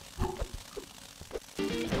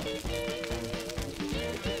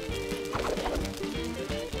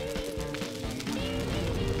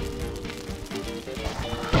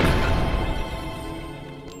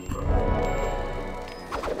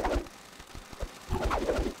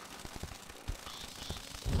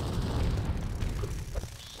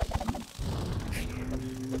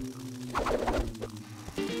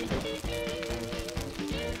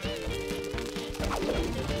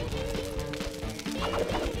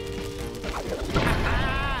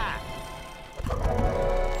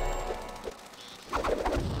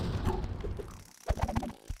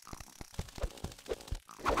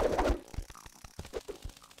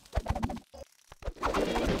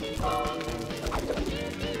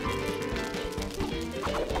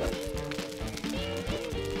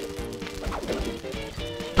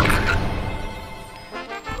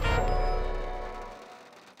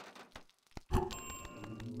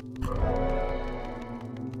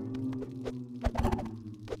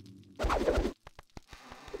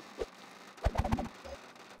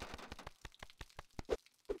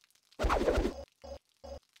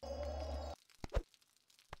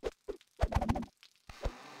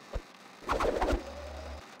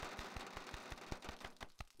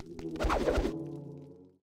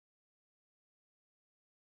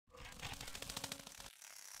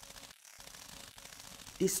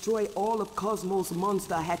 Destroy all of Cosmo's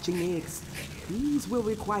monster hatching eggs. These will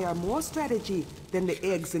require more strategy than the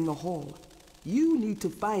eggs in the hall. You need to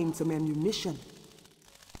find some ammunition.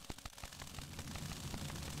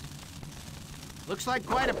 Looks like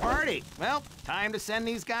quite a party. Well, time to send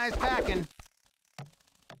these guys packing.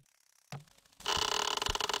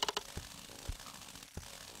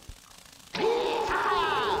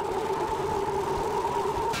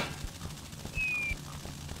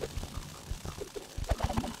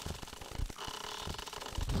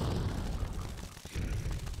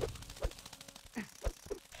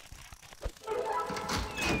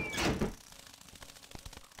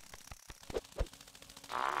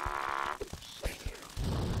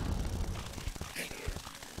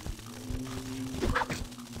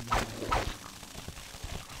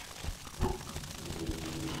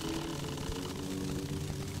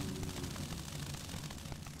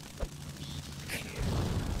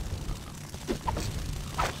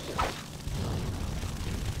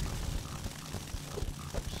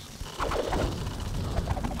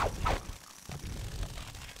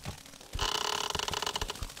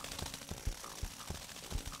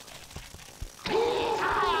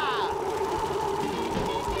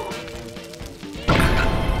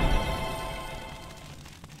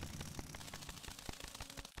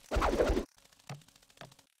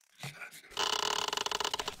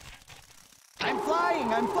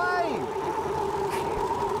 I'm flying!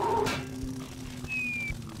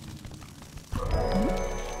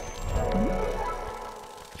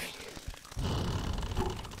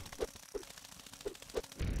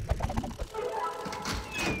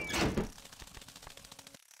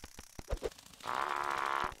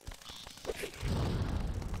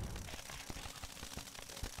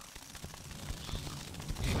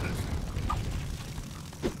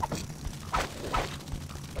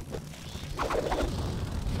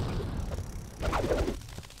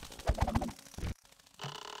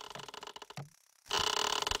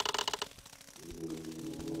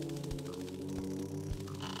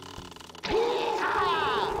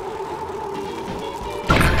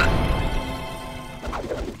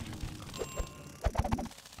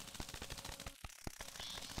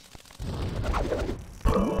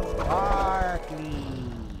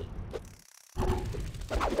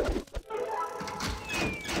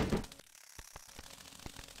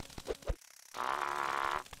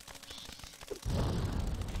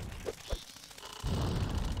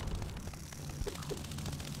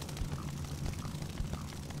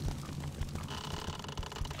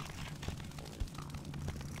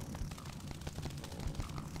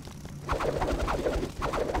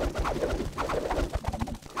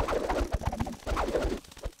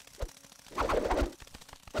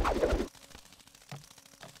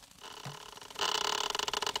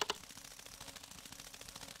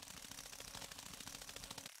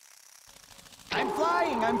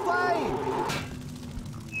 I'm flying!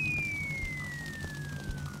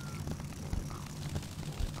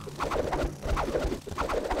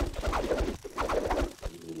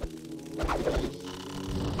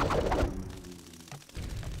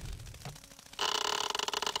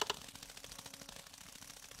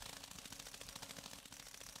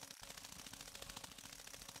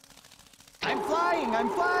 I'm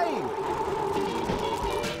flying!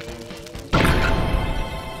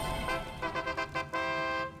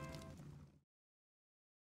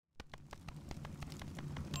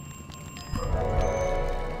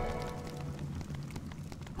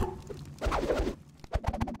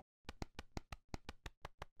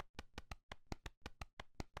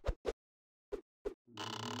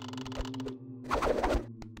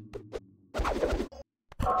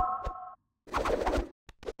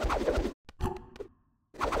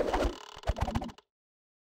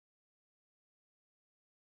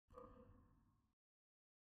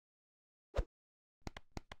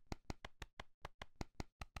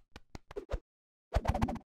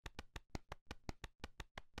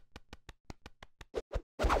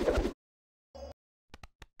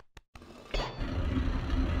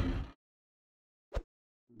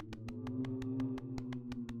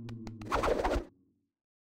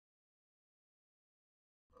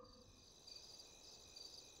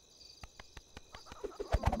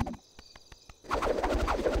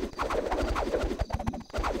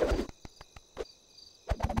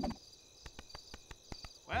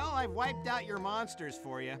 I've wiped out your monsters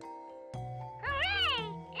for you. Hooray!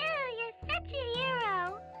 Ew, you're such a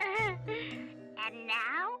hero. And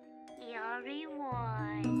now, your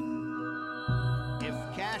reward. If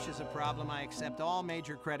cash is a problem, I accept all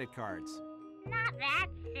major credit cards. Not that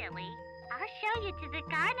silly. I'll show you to the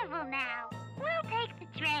carnival now. We'll take the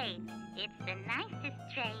train. It's the nicest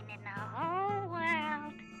train in the whole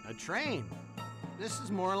world. A train? This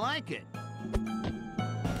is more like it.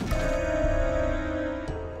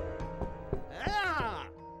 Ah!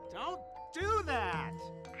 Don't do that!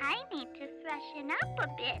 I need to freshen up a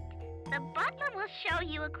bit. The butler will show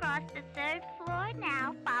you across the 3rd floor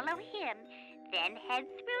now. Follow him. Then head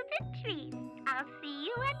through the trees. I'll see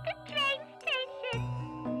you at the train station.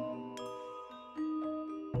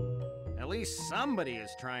 At least somebody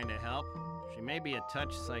is trying to help. She may be a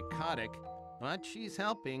touch psychotic, but she's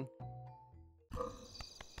helping.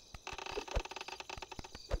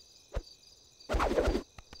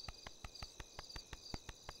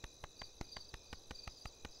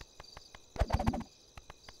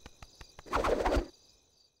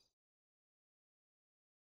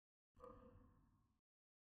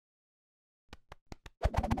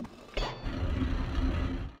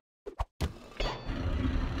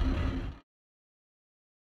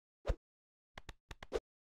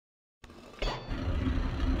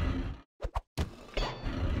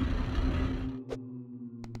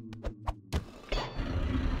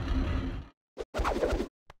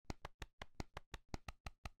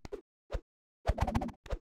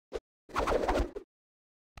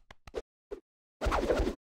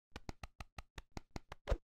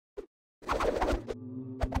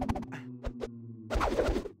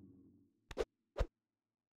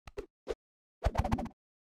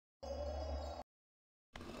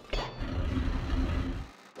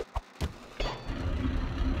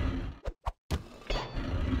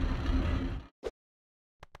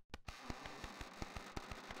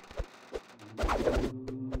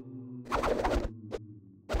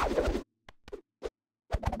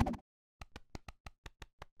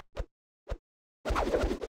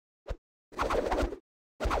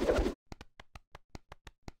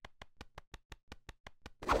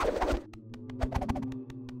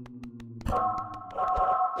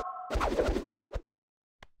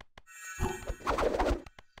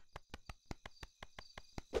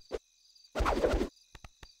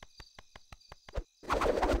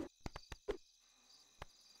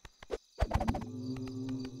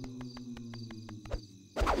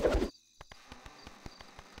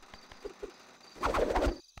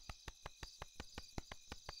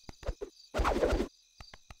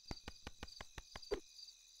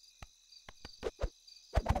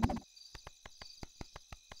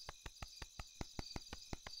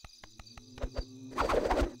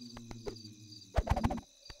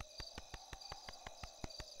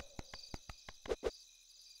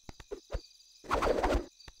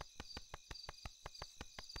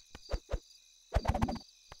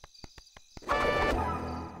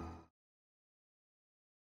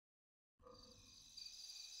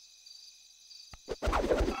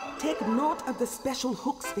 Take note of the special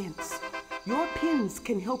hooks, Vince. Your pins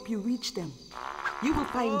can help you reach them. You will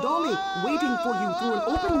find Dolly waiting for you through an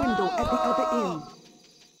open window at the other end.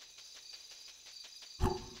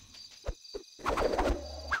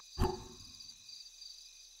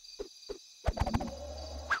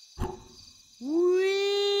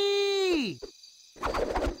 Whee!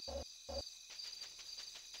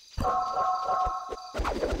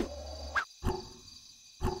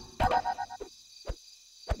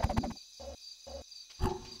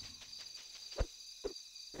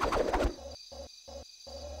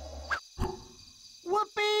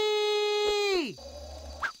 Whoopee!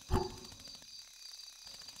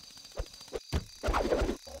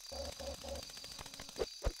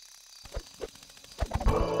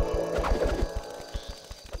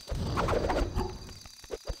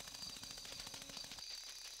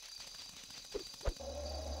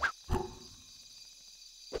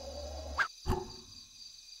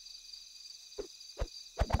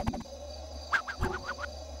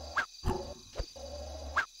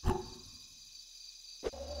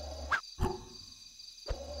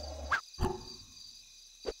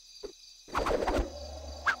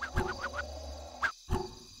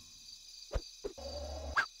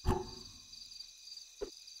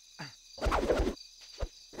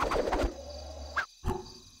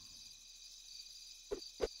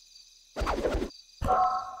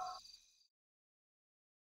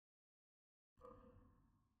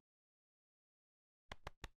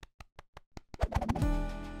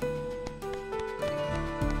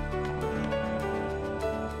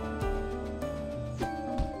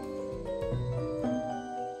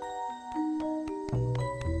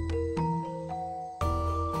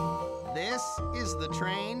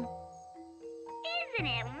 Isn't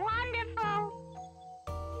it wonderful?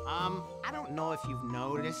 I don't know if you've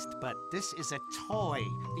noticed, but this is a toy.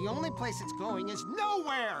 The only place it's going is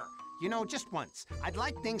nowhere! You know, just once. I'd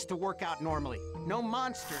like things to work out normally. No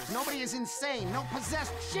monsters, nobody is insane, no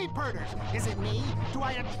possessed sheep herders. Is it me? Do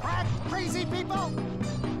I attract crazy people?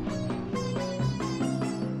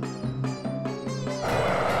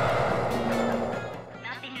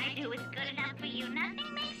 Nothing I do is good enough for you.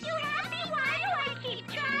 Nothing makes you happy. Why do I keep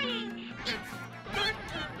trying?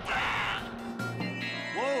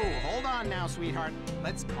 Whoa, hold on now, sweetheart.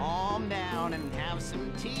 Let's calm down and have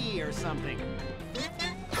some tea or something.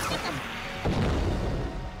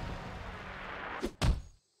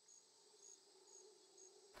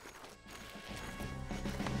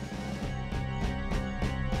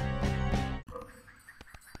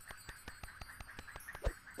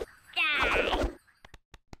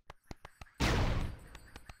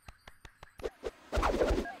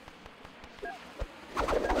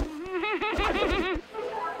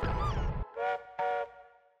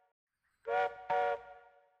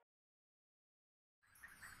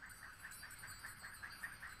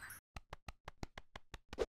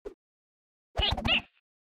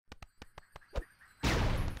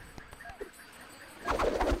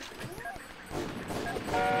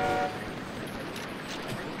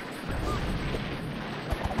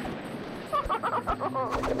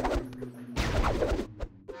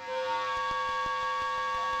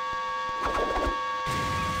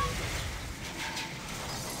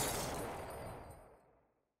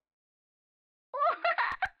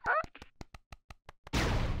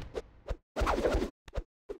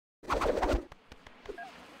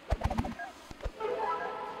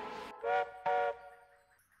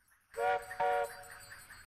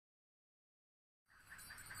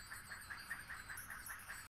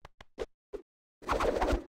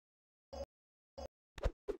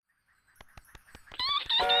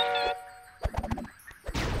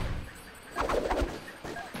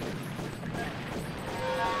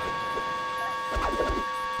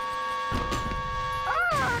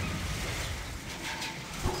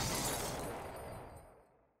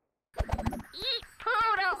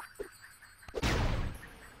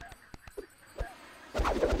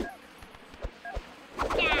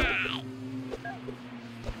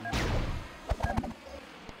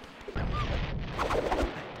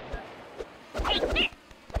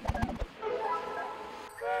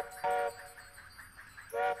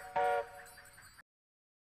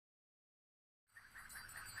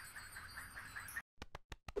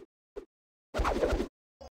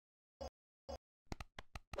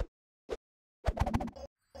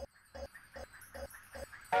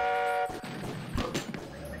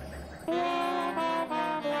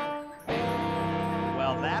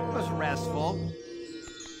 Well, that was restful.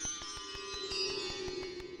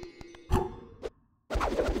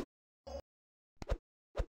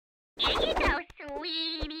 Here you go,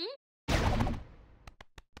 sweetie.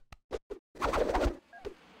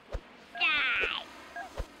 Die.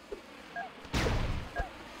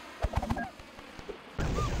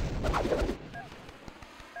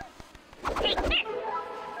 Take this.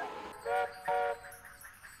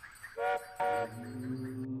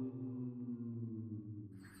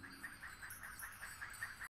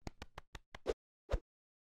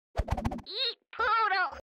 Eat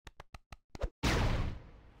poodle.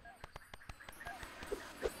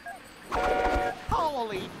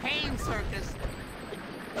 Holy pain circus!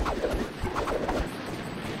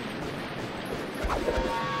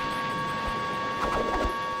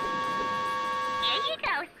 Here you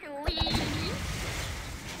go, sweetie.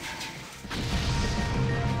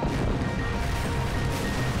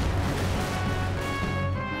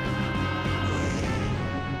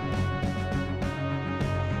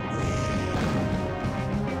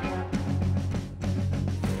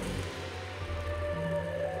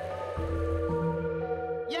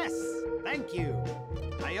 Yes, thank you.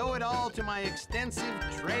 I owe it all to my extensive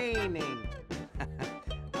training.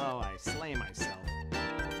 Oh, I slay myself.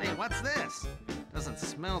 Hey, what's this? Doesn't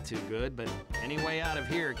smell too good, but any way out of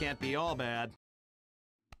here can't be all bad.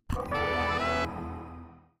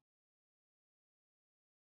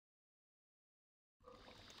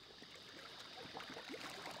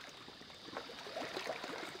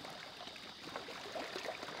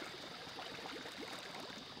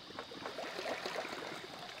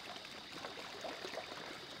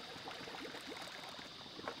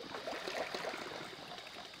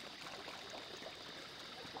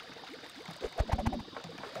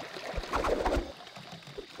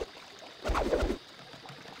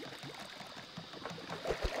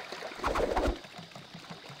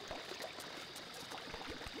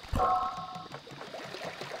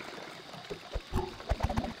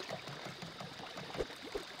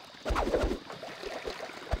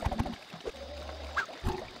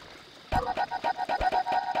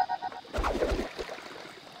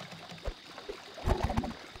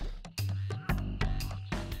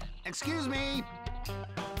 Excuse me.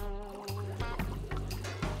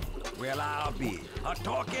 Well, I'll be a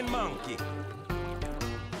talking monkey.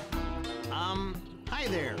 Hi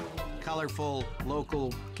there, colorful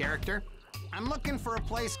local character. I'm looking for a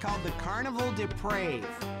place called the Carnival Deprave.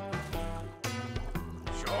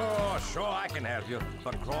 Sure, I can help you.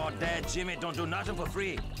 But Crawdad Jimmy don't do nothing for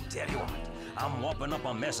free. Tell you what, I'm warping up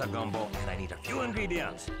a mess of gumbo, and I need a few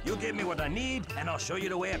ingredients. You give me what I need, and I'll show you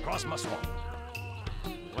the way across my swamp.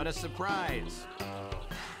 What a surprise.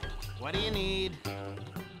 What do you need?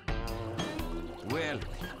 Well,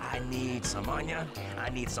 I need some onion, I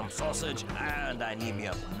need some sausage, and I need me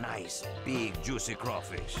a nice, big, juicy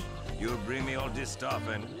crawfish. You bring me all this stuff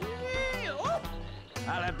and...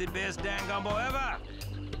 I'll have the best dang gumbo ever!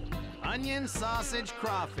 Onion, sausage,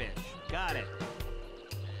 crawfish. Got it.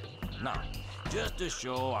 Now, just to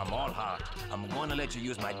show I'm all heart, I'm going to let you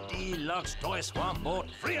use my deluxe toy swamp boat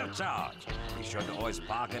free of charge. Be sure to always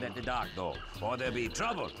park it at the dock, though, or there'll be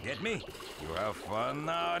trouble, get me? You have fun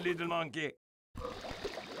now, little monkey.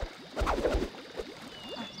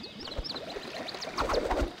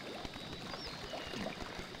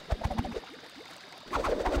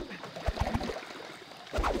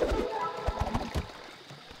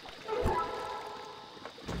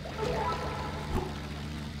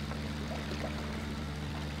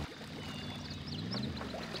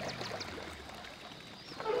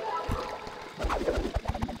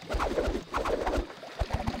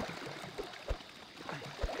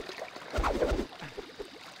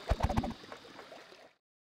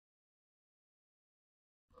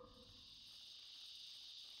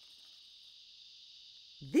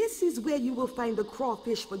 This is where you will find the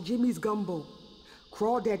crawfish for Jimmy's gumbo.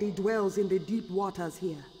 Crawdaddy dwells in the deep waters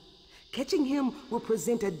here. Catching him will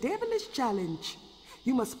present a devilish challenge.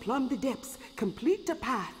 You must plumb the depths, complete the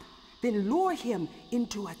path, then lure him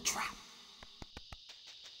into a trap.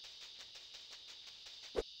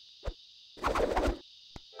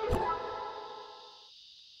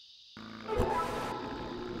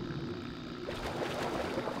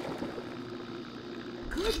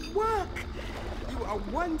 Good work! You are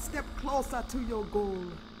one step closer to your goal.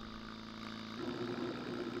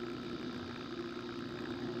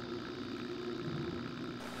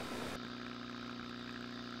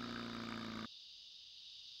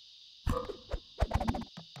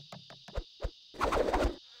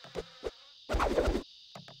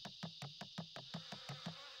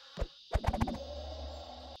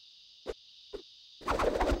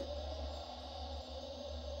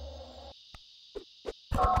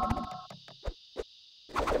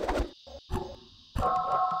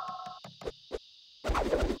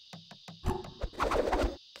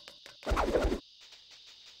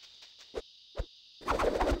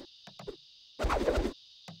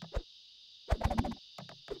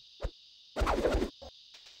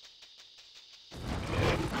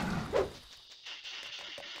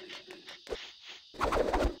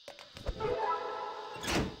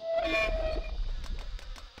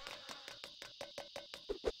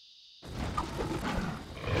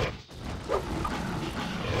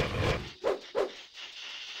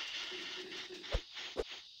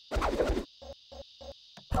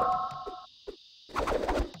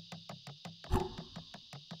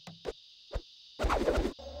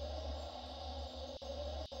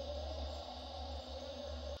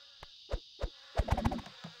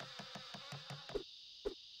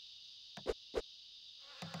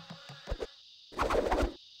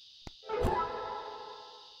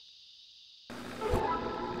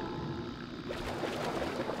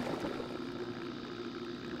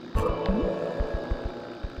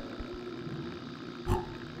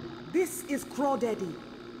 This is Crawdaddy.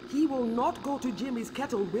 He will not go to Jimmy's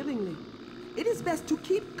kettle willingly. It is best to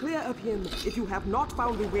keep clear of him if you have not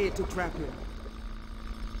found a way to trap him.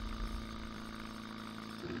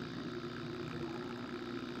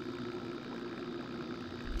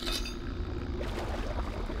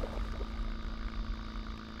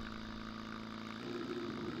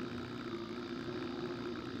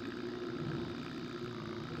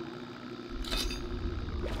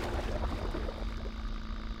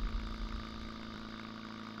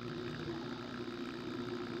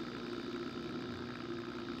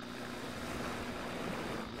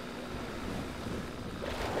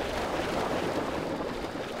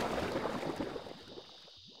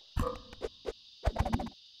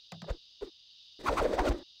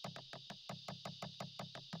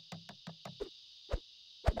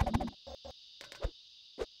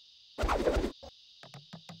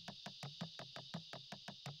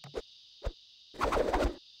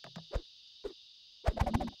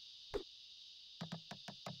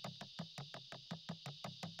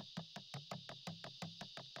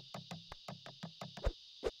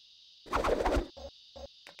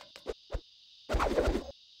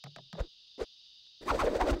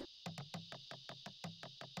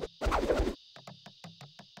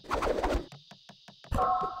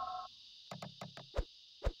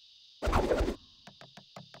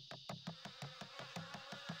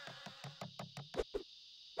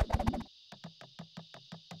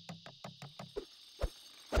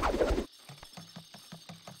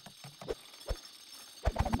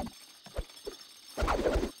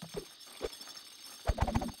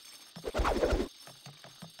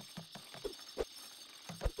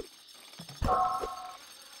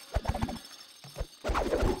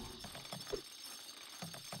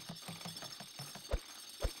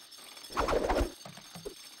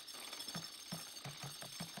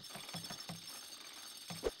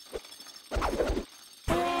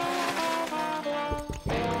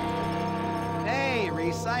 Hey,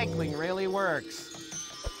 recycling really works.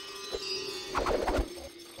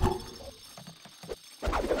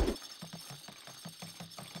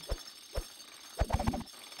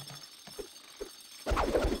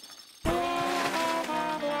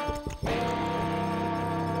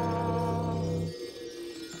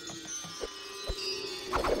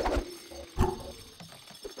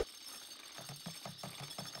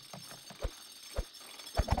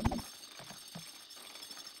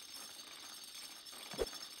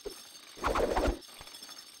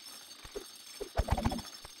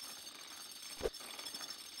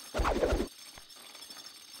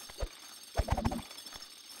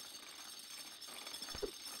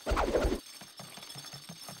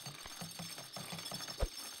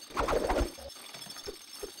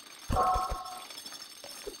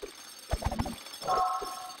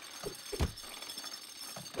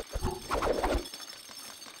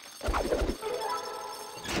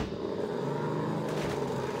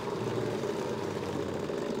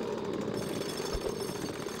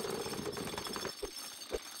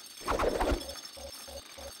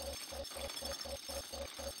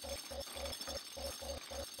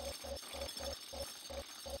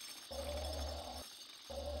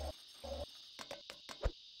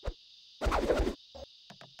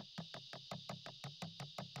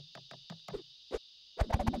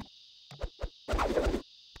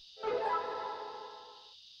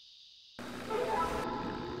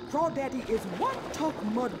 Crawdaddy is one tough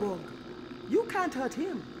mudbug. You can't hurt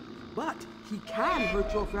him, but he can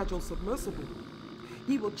hurt your fragile submersible.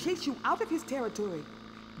 He will chase you out of his territory.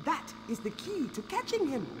 That is the key to catching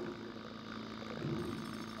him.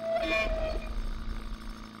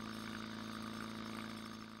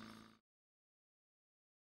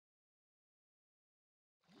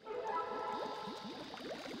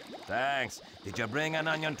 Thanks. Did you bring an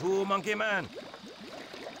onion too, Monkey Man?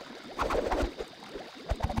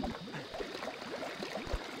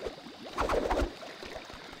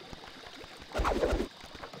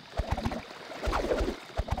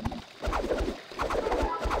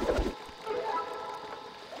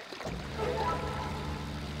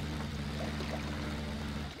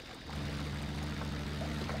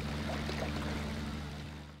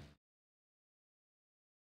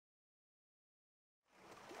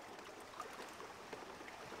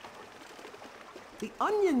 The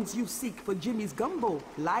onions you seek for Jimmy's gumbo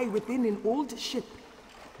lie within an old ship.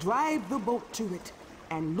 Drive the boat to it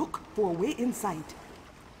and look for a way inside.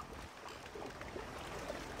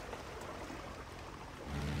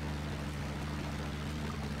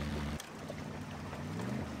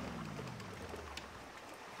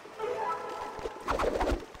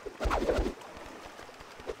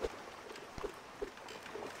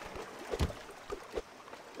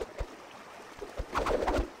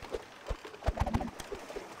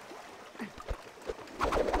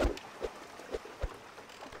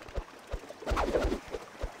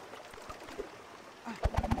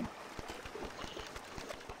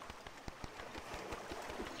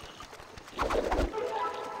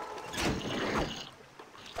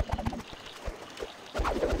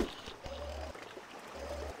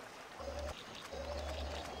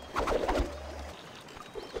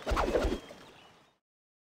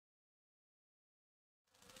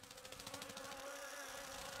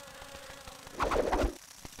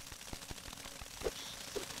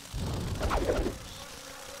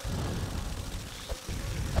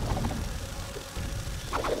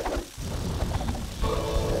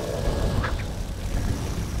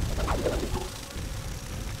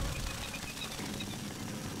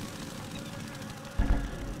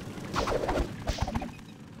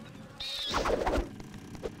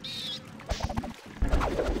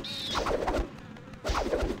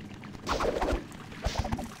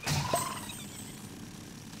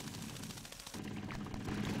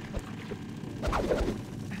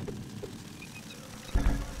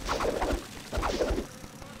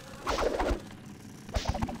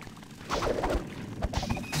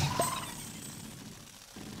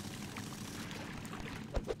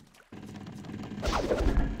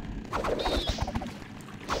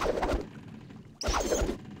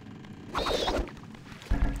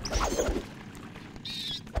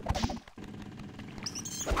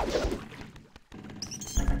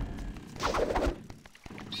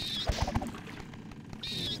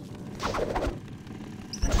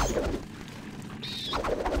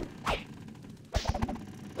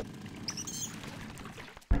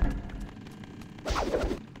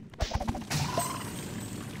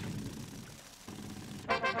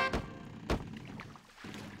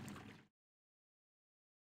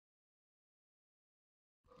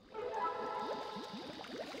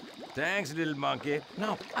 Thanks, little monkey.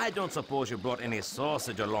 Now, I don't suppose you brought any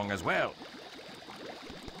sausage along as well.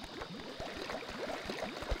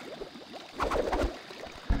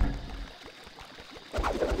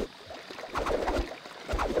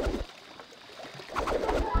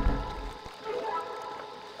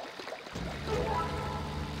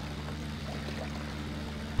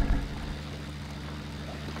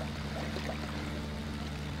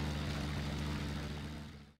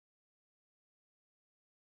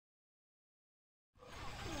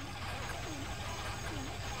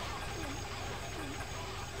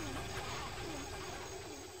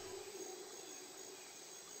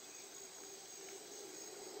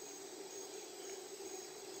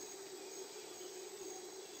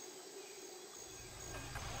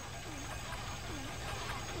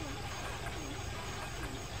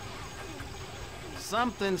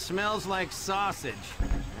 Something smells like sausage.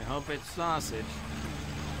 I hope it's sausage.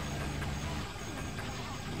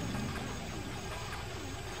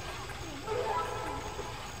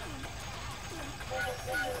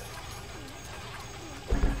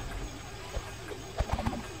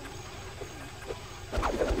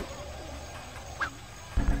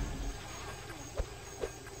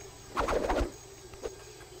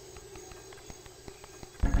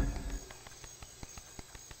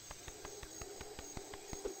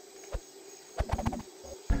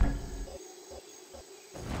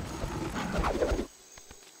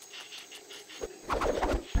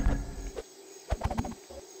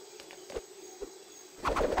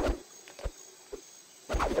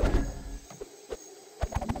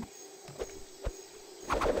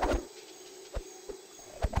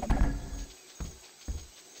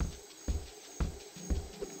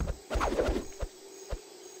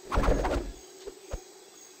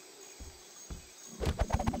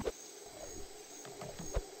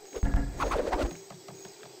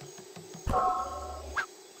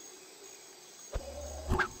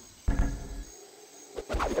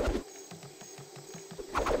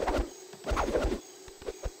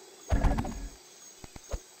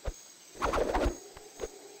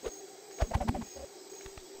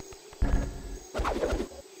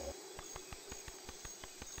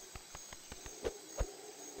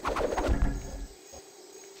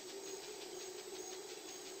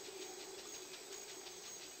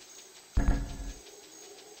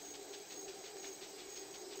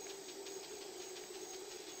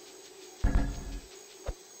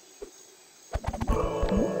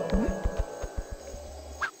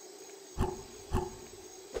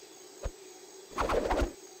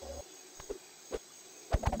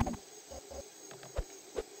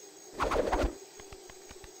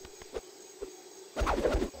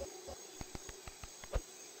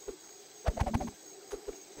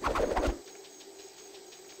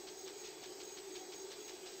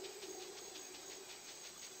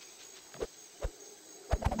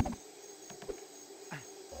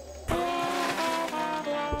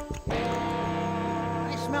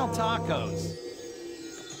 Smell tacos.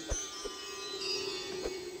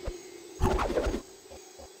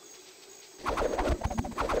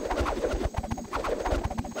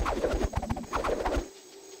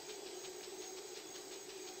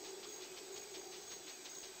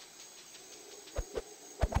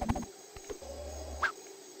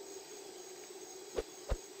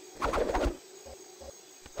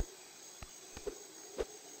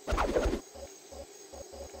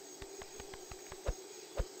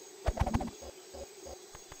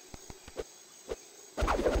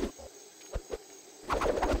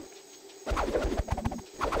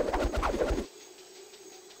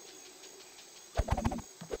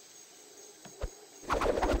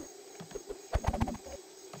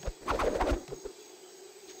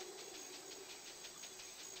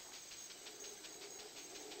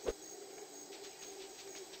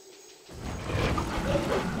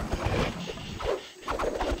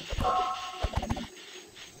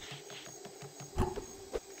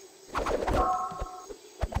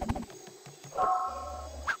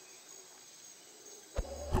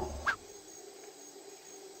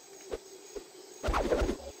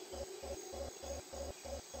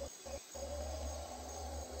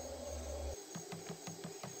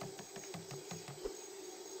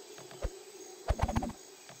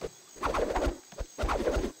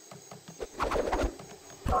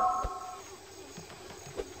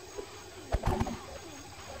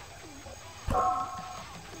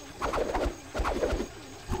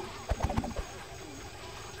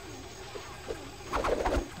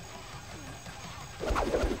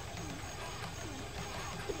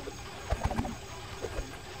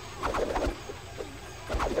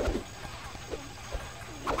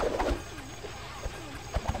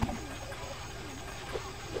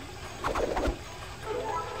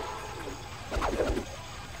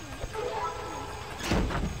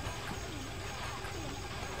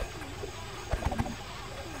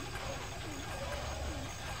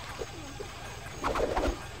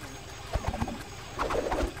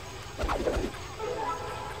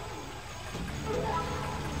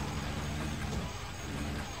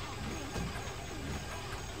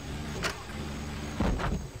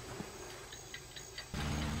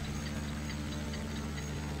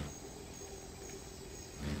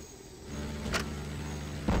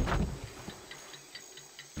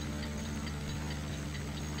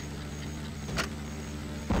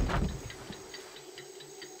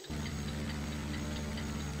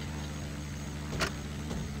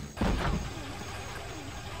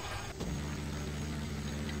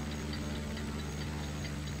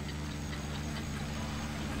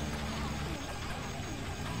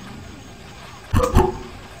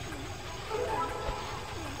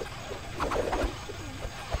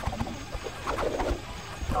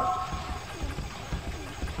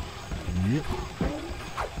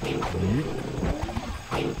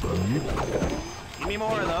 Give me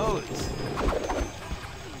more of those.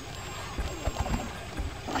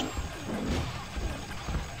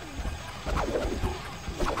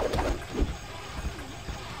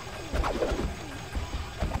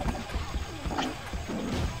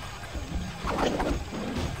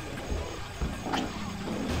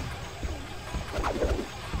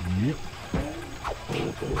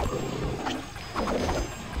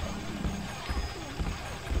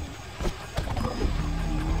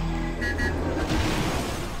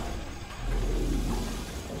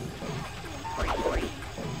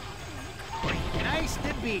 Nice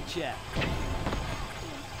to beat ya.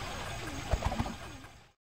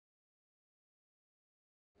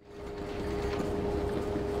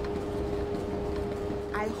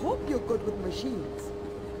 I hope you're good with machines.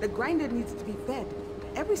 The grinder needs to be fed.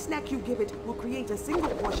 Every snack you give it will create a single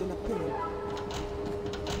portion of filling.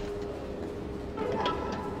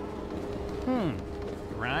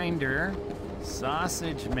 Grinder,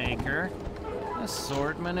 sausage maker,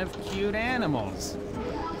 assortment of cute animals.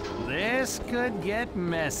 This could get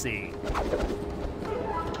messy.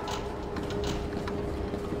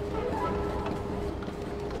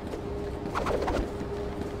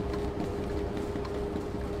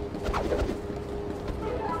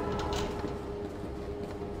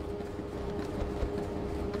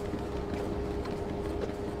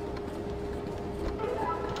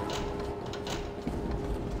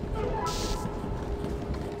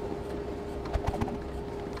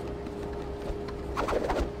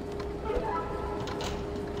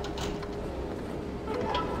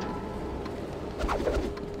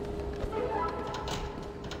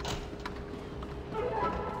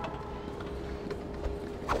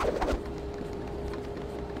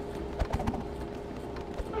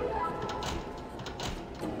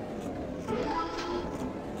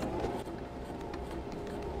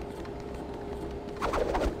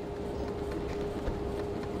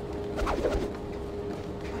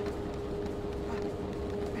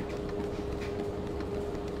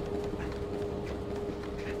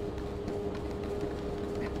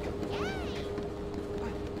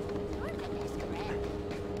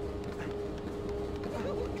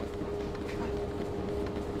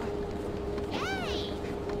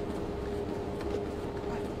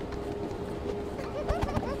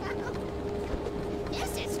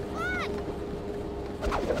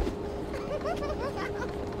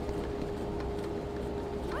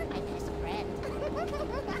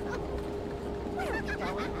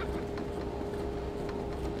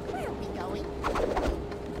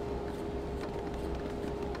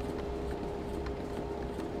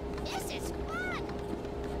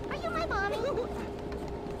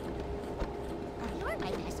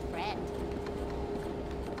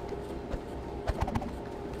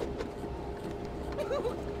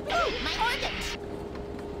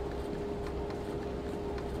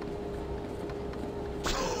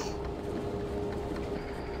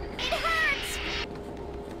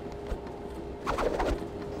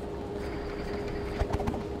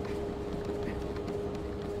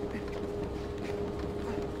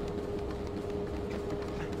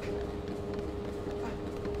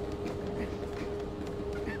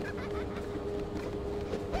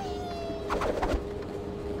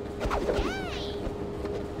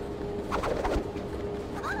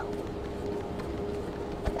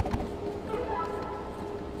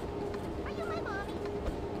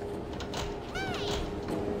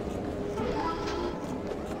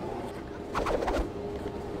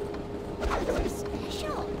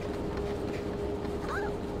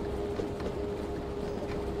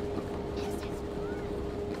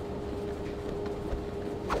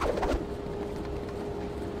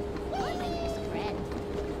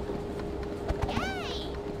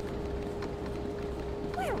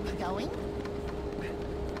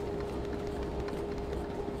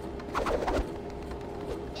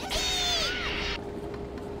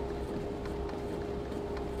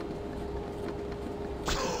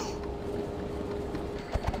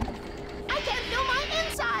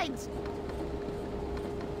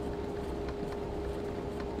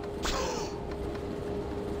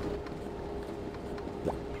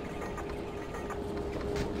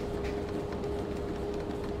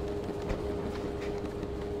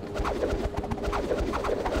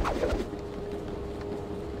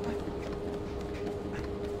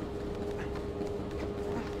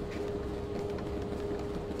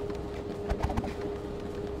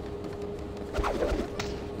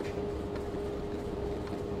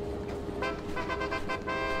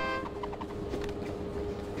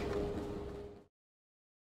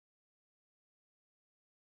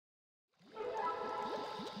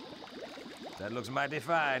 That looks mighty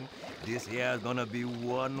fine. This here's gonna be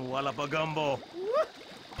one wallop of gumbo.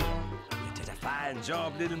 You did a fine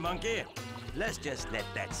job, little monkey. Let's just let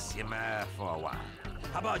that simmer for a while.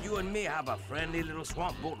 How about you and me have a friendly little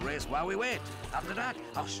swamp boat race while we wait? After that,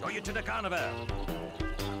 I'll show you to the carnival.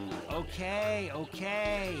 Okay,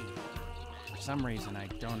 okay. For some reason, I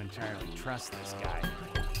don't entirely trust this guy.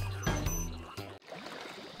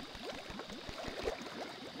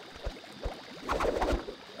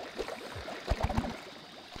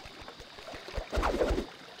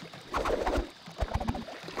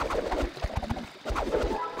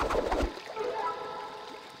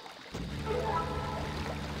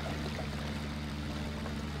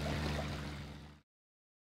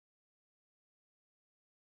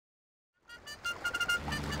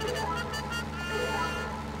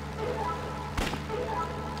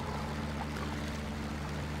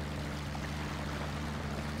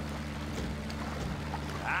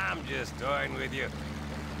 I'm just toying with you.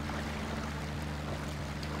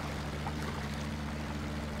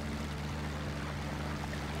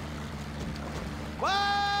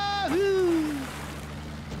 Wahoo!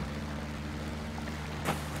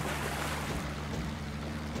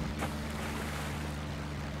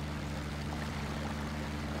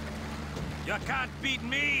 You can't beat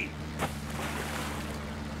me!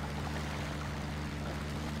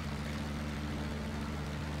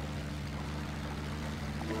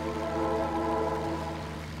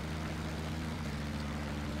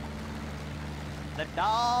 The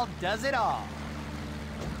doll does it all.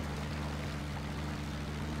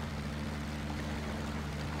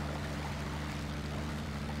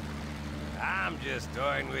 I'm just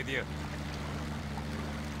toying with you.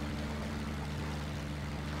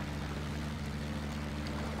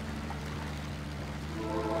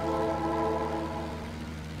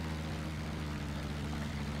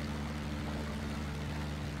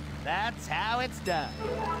 That's how it's done.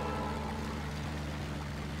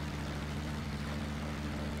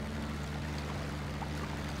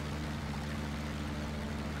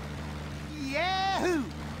 Yahoo!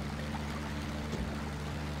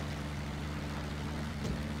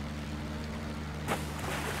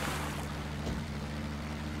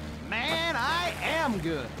 Man, I am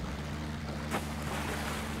good.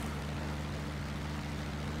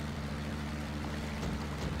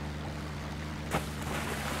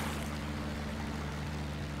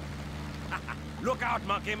 Look out,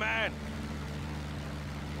 monkey man!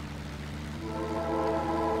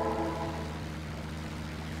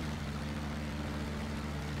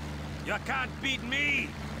 You can't beat me!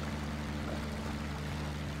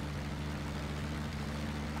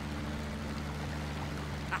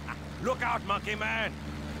 Look out, monkey man!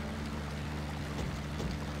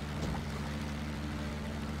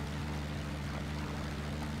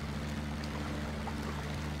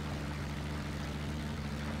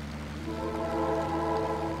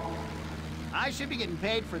 I should be getting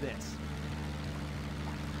paid for this.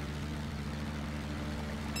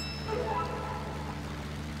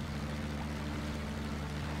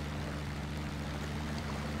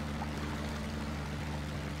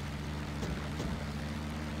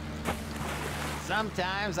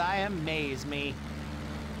 Sometimes I amaze me.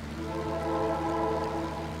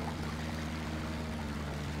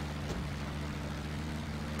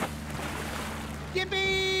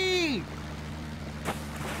 Yippee!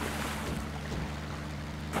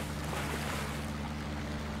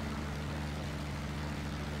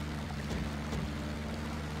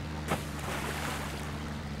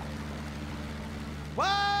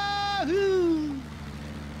 Wahoo!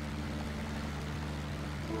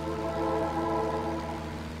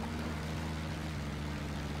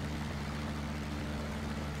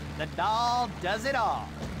 The doll does it all.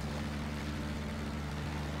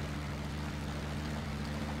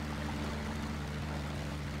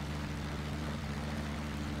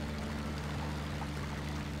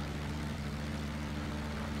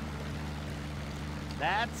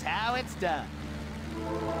 That's how it's done.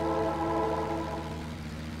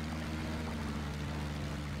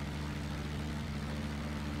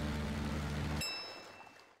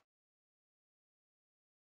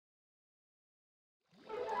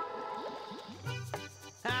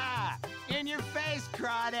 Ha! In your face,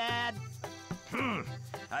 crawdad!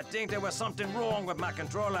 I think there was something wrong with my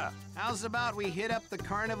controller. How's about we hit up the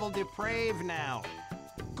Carnival Depraved now?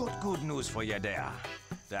 Good news for you there.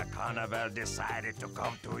 The carnival decided to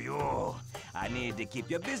come to you. I need to keep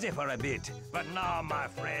you busy for a bit, but now, my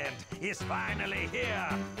friend, he's finally here.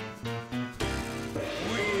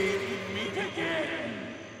 We meet again.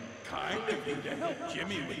 Kind of you to help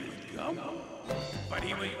Jimmy with his gum. But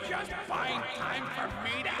he was just fine time for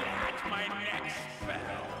me to hatch my next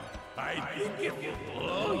spell. I think it will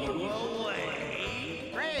blow you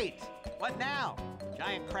away. Great! What now?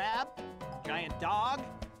 Giant crab? Giant dog?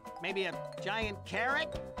 Maybe a giant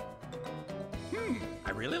carrot?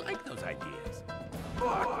 I really like those ideas.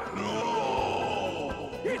 But no!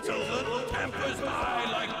 It's a little tempest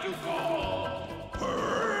I like to call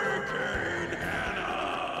Hurricane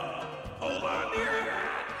Hannah! Hold on to your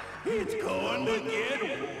hat! It's going to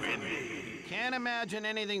get windy! Can't imagine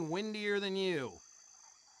anything windier than you.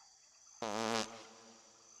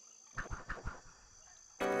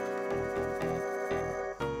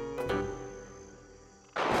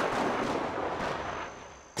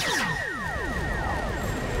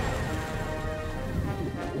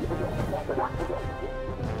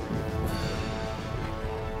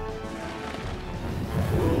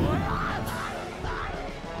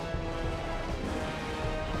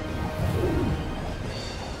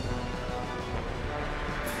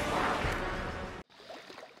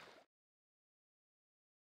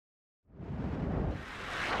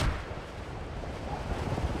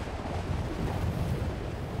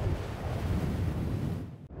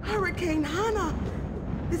 Hurricane Hannah!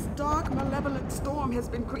 This dark, malevolent storm has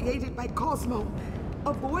been created by Cosmo.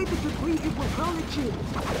 Avoid the debris it will hurl at you.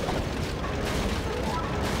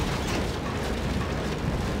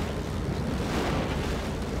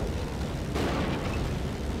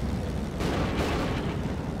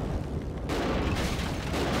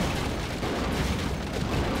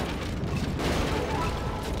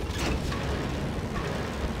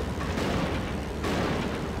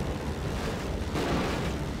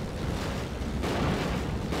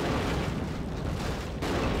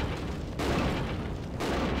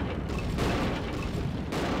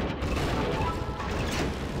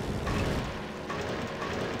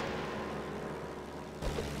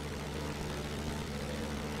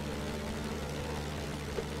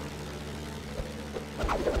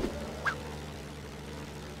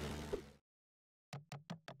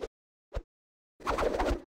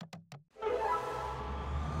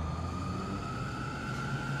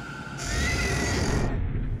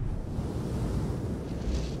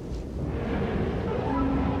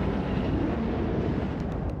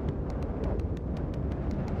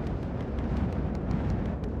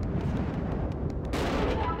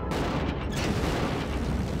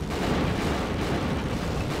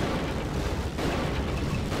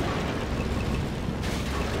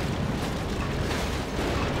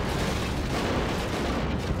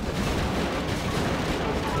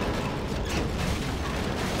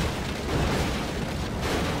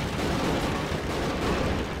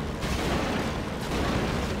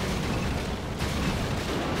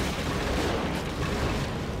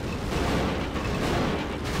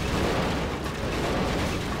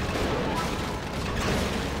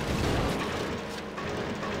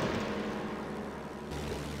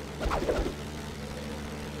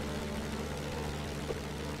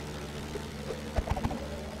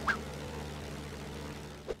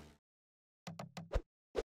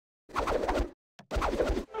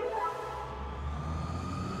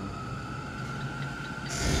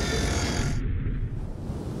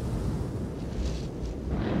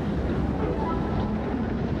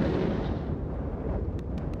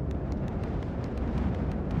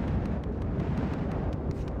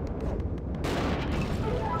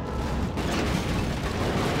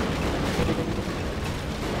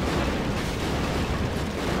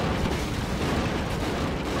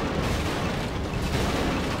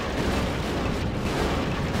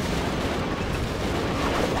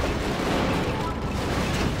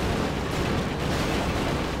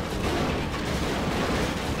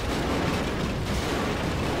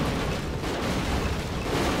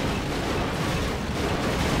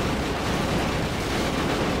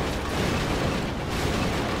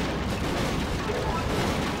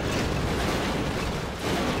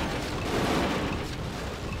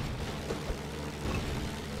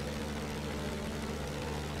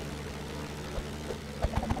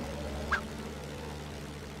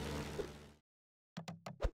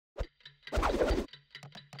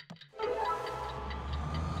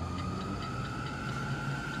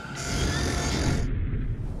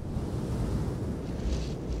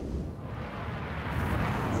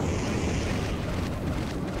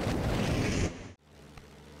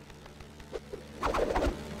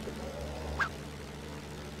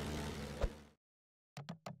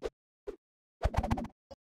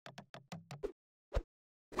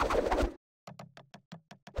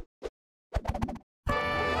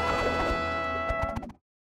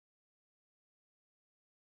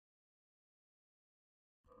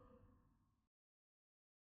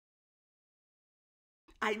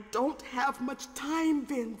 I don't have much time,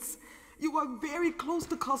 Vince. You are very close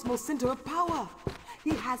to Cosmo's center of power.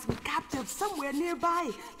 He has me captive somewhere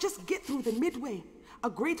nearby. Just get through the midway. A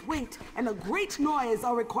great weight and a great noise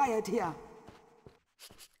are required here.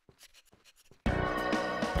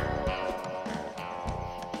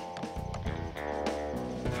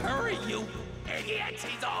 Hurry, you idiots!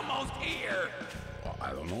 He's almost here!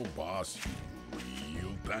 I don't know, boss. He's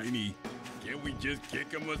real tiny. Can't we just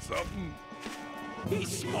kick him or something?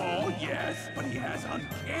 He's small, yes, but he has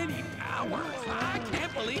uncanny powers. I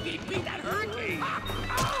can't believe he beat that hurricane!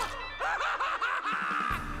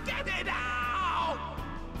 Get it out!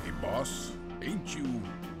 Hey, boss, ain't you,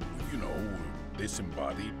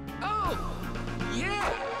 disembodied? Oh,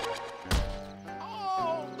 yeah!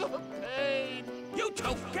 Oh, the pain! You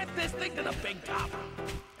two, get this thing to the big top!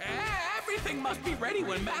 Everything must be ready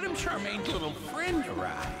when Madame Charmaine's little friend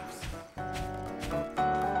arrives.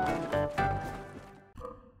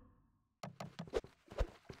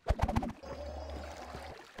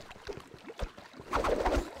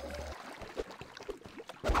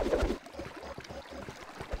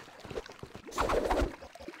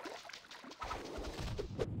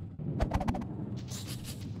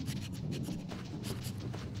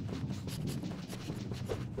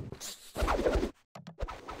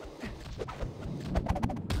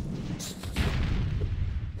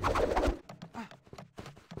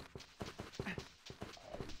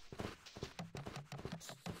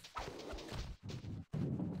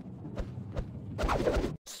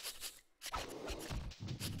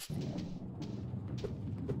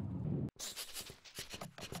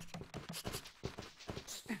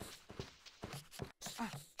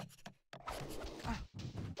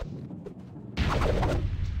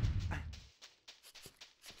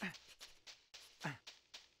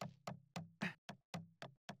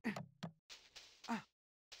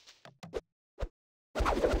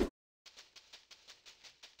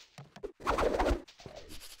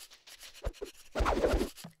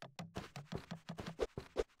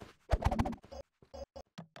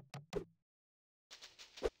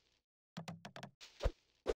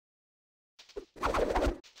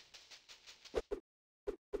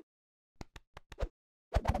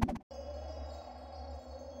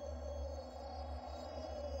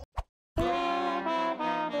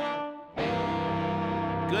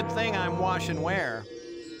 Good thing I'm wash and wear.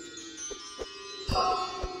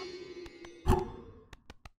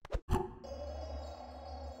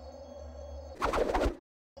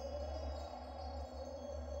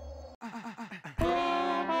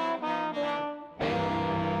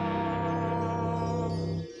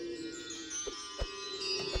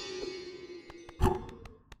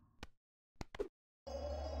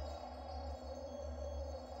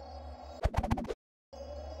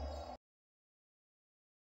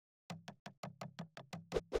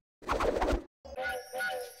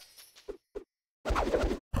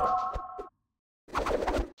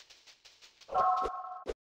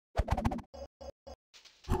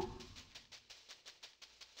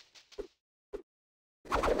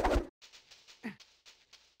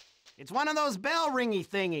 It's one of those bell ringy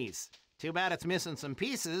thingies. Too bad it's missing some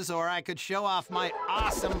pieces, or I could show off my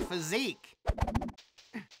awesome physique.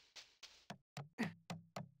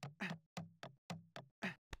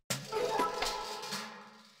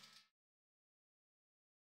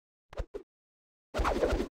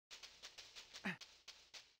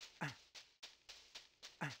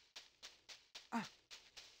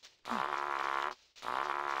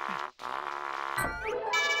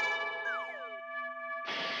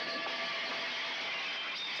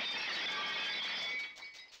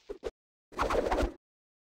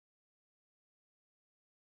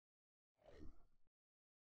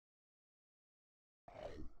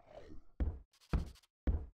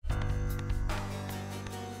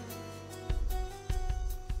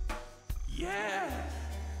 Yes!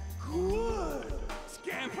 Good!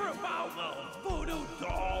 Scan for a bow, little voodoo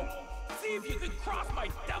doll! See if you can cross my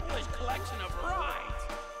devilish collection of rides!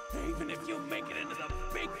 Even if you make it into the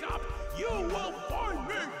big top, you will find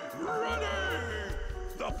me ready!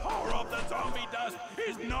 The power of the zombie dust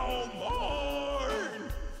is no more!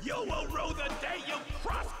 You will rue the day you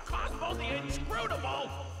cross Cosmo the Inscrutable!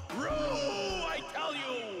 Rue, I tell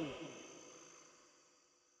you!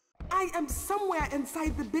 I am somewhere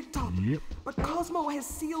inside the big top, but Cosmo has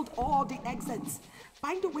sealed all the exits.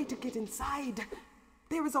 Find a way to get inside.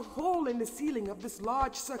 There is a hole in the ceiling of this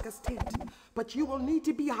large circus tent, but you will need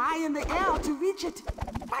to be high in the air to reach it.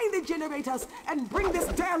 Find the generators and bring this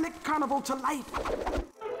derelict carnival to life.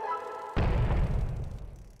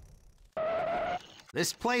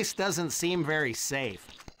 This place doesn't seem very safe.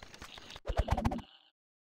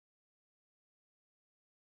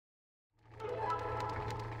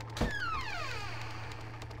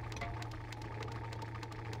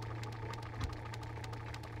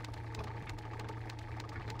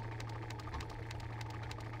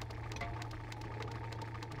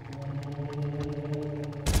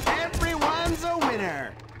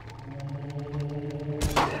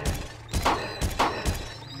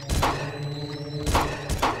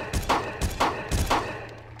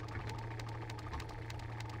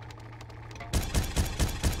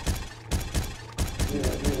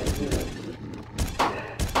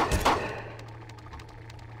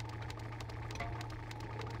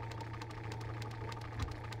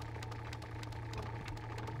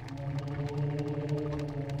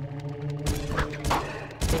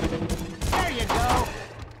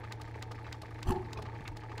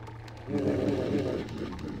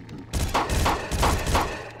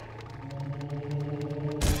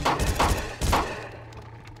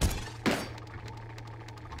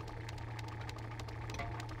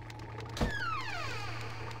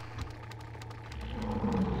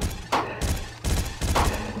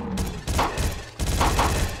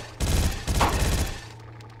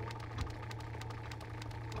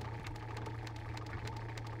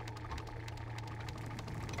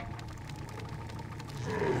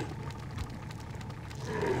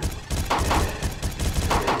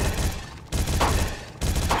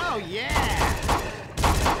 Oh, yeah!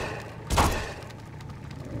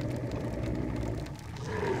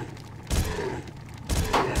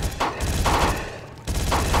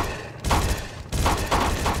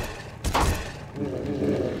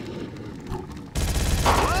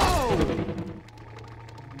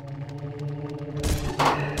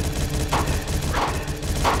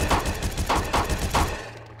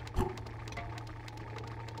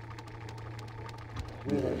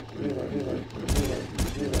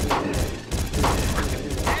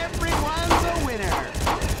 Everyone's a winner!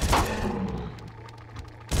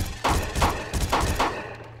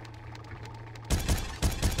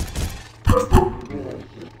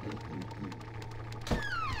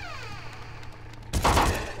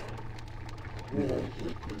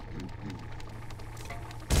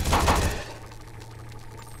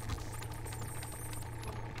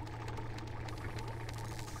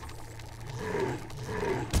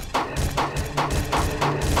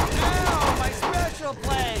 Now, my special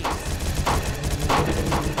place!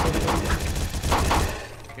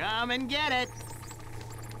 Come and get it!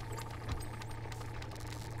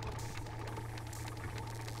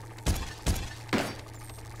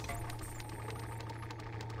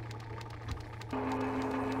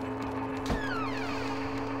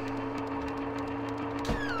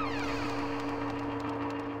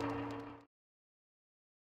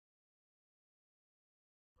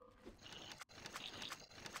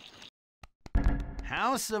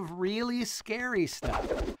 House of really scary stuff.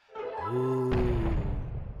 Ooh.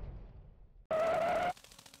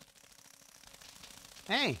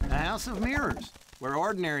 Hey, a house of mirrors, where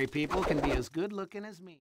ordinary people can be as good looking as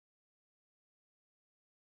me.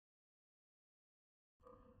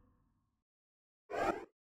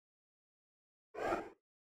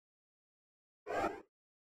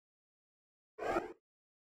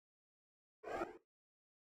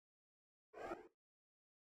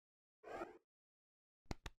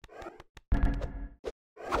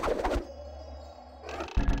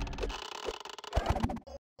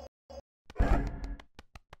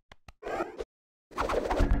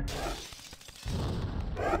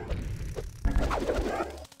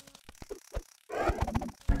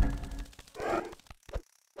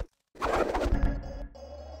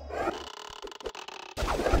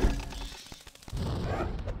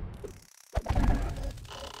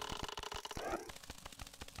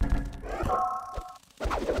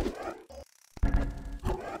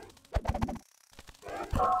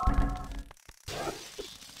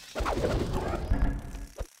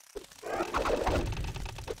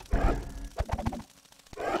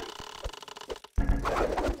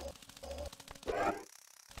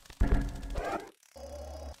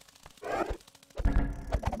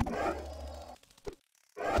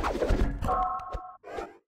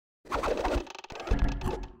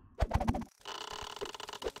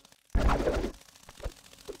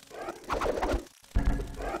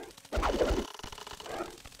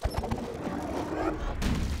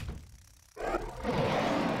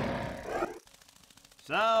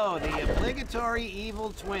 So, the obligatory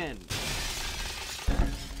evil twin.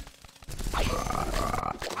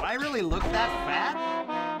 Do I really look that fat?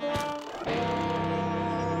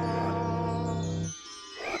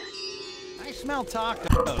 I smell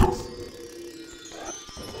tacos.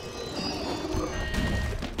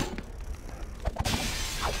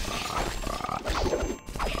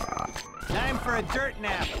 Time for a dirt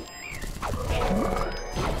nap.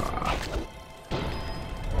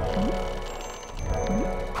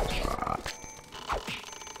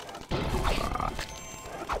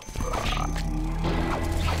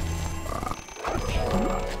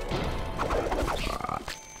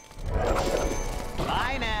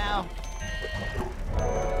 Bye now.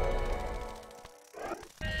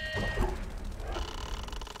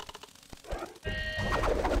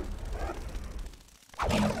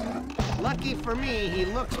 Lucky for me, he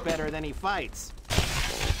looks better than he fights.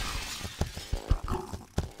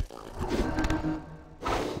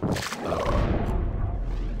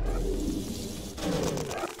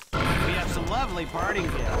 We have some lovely parting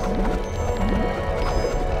gifts.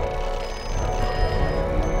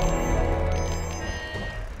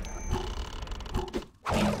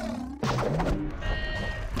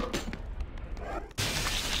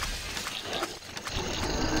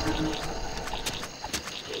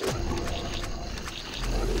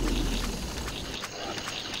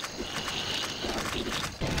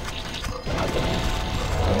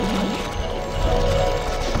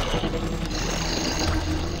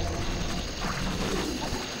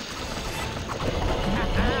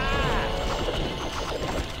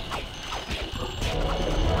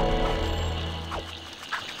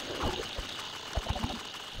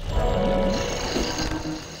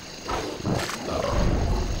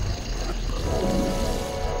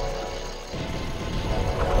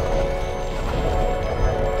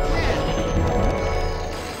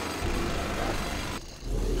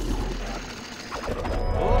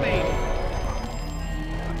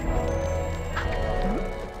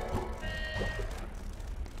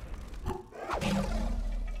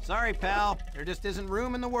 Sorry, pal. There just isn't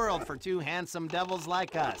room in the world for two handsome devils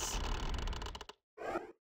like us.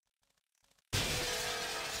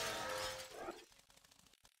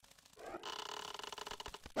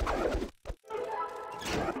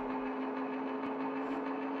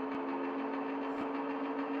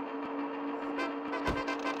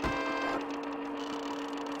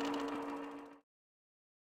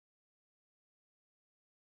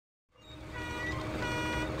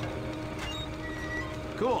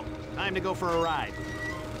 Cool. Time to go for a ride.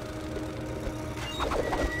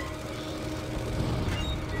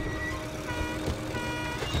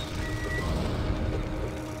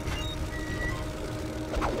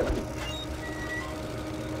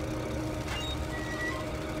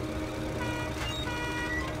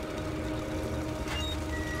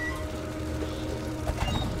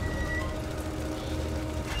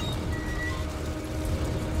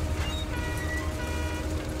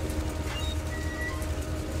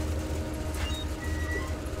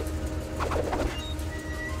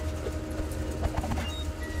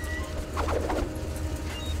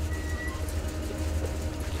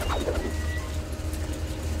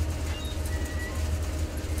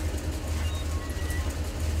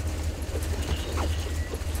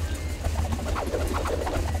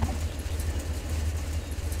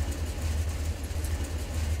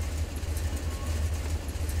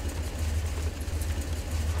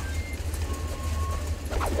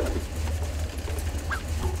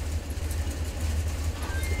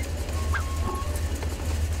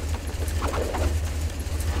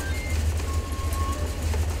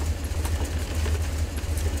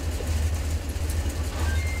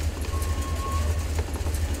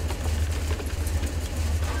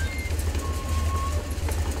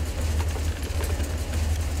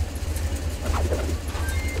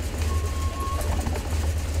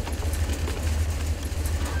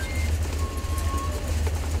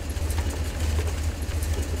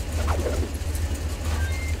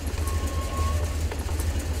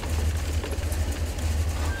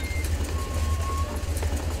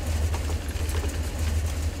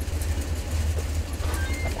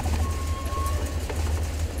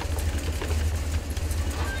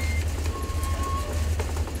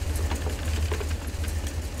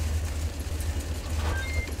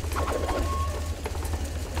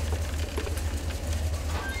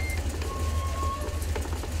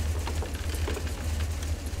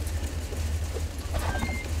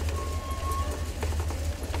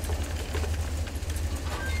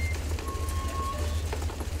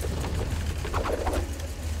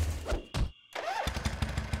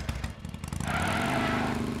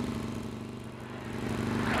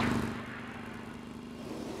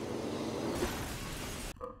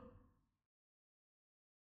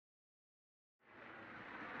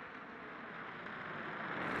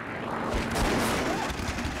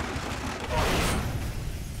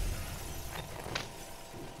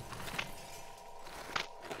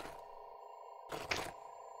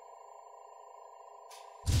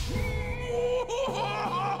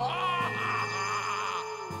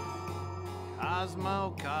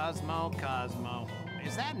 Cosmo, Cosmo, Cosmo.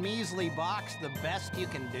 Is that measly box the best you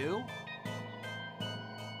can do?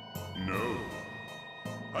 No.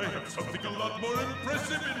 I have something a lot more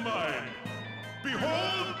impressive in mind.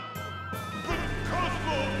 Behold, the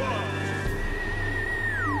Cosmo Box!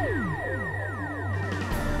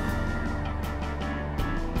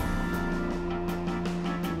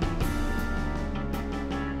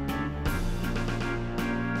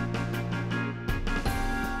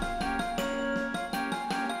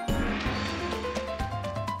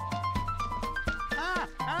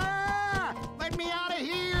 Let me out of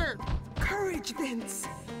here! Courage, Vince.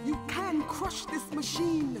 You can crush this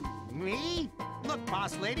machine. Me? Look,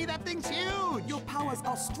 boss lady, that thing's huge! Your powers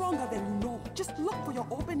are stronger than you know. Just look for your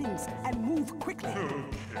openings and move quickly. Okay.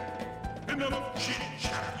 Enough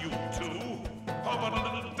chit-chat, you two. How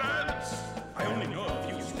about a little dance? I only know a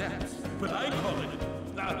few steps, but I call it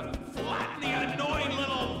the flat the annoying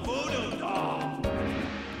little voodoo doll.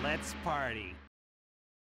 Let's party.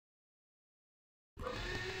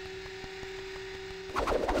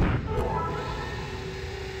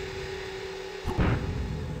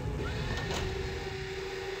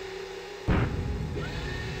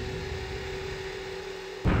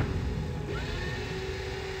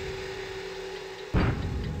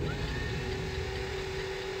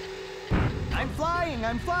 I'm flying!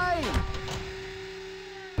 I'm flying!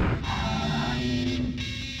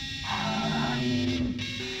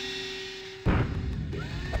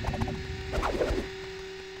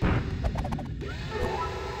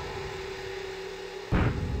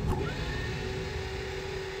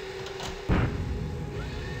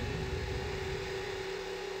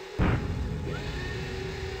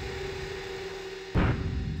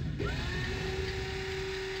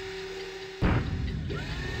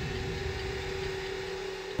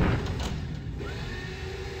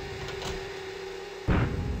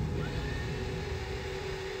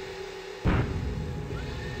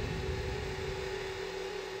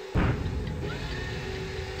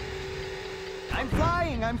 I'm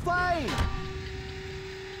flying! I'm flying!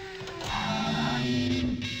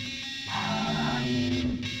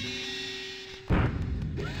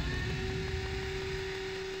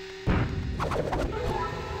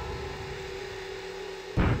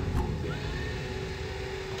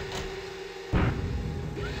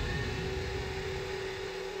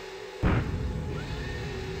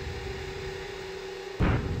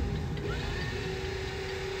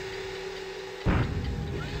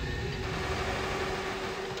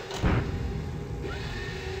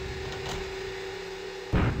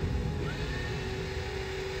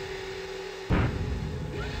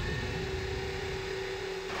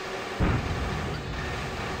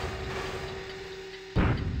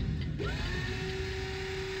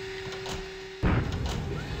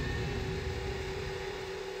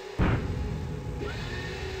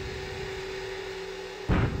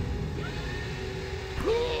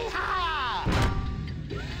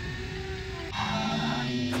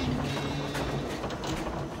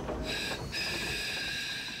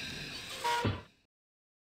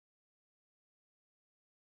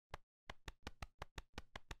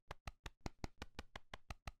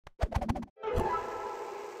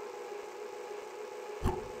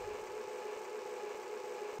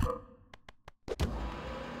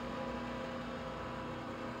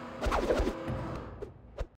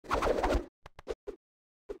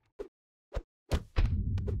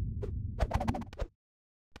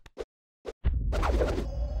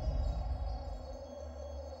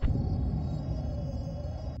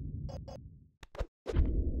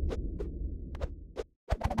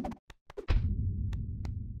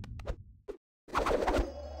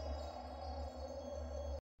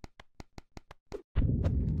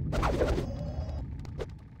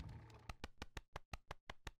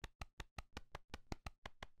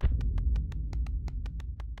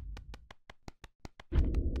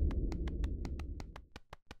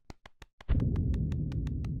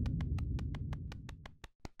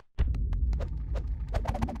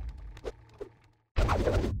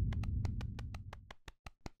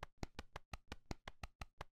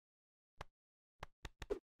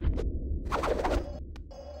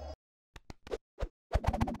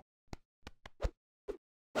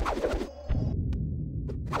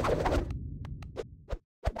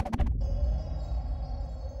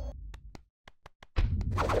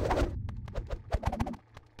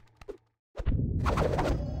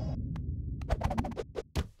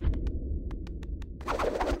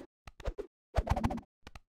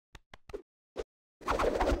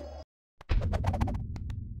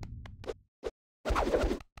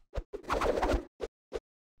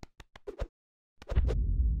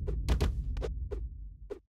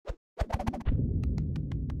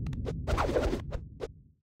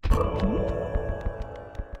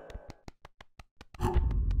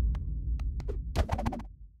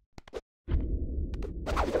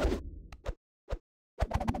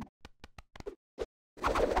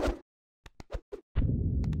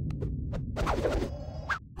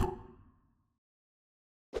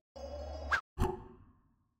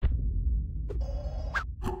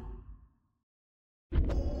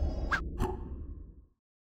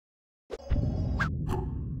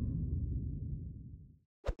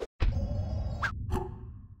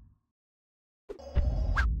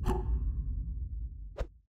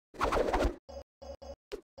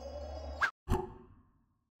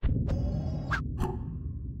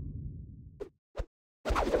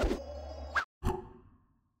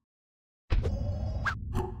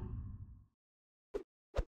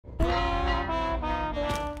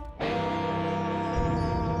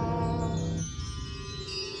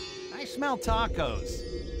 Smell tacos.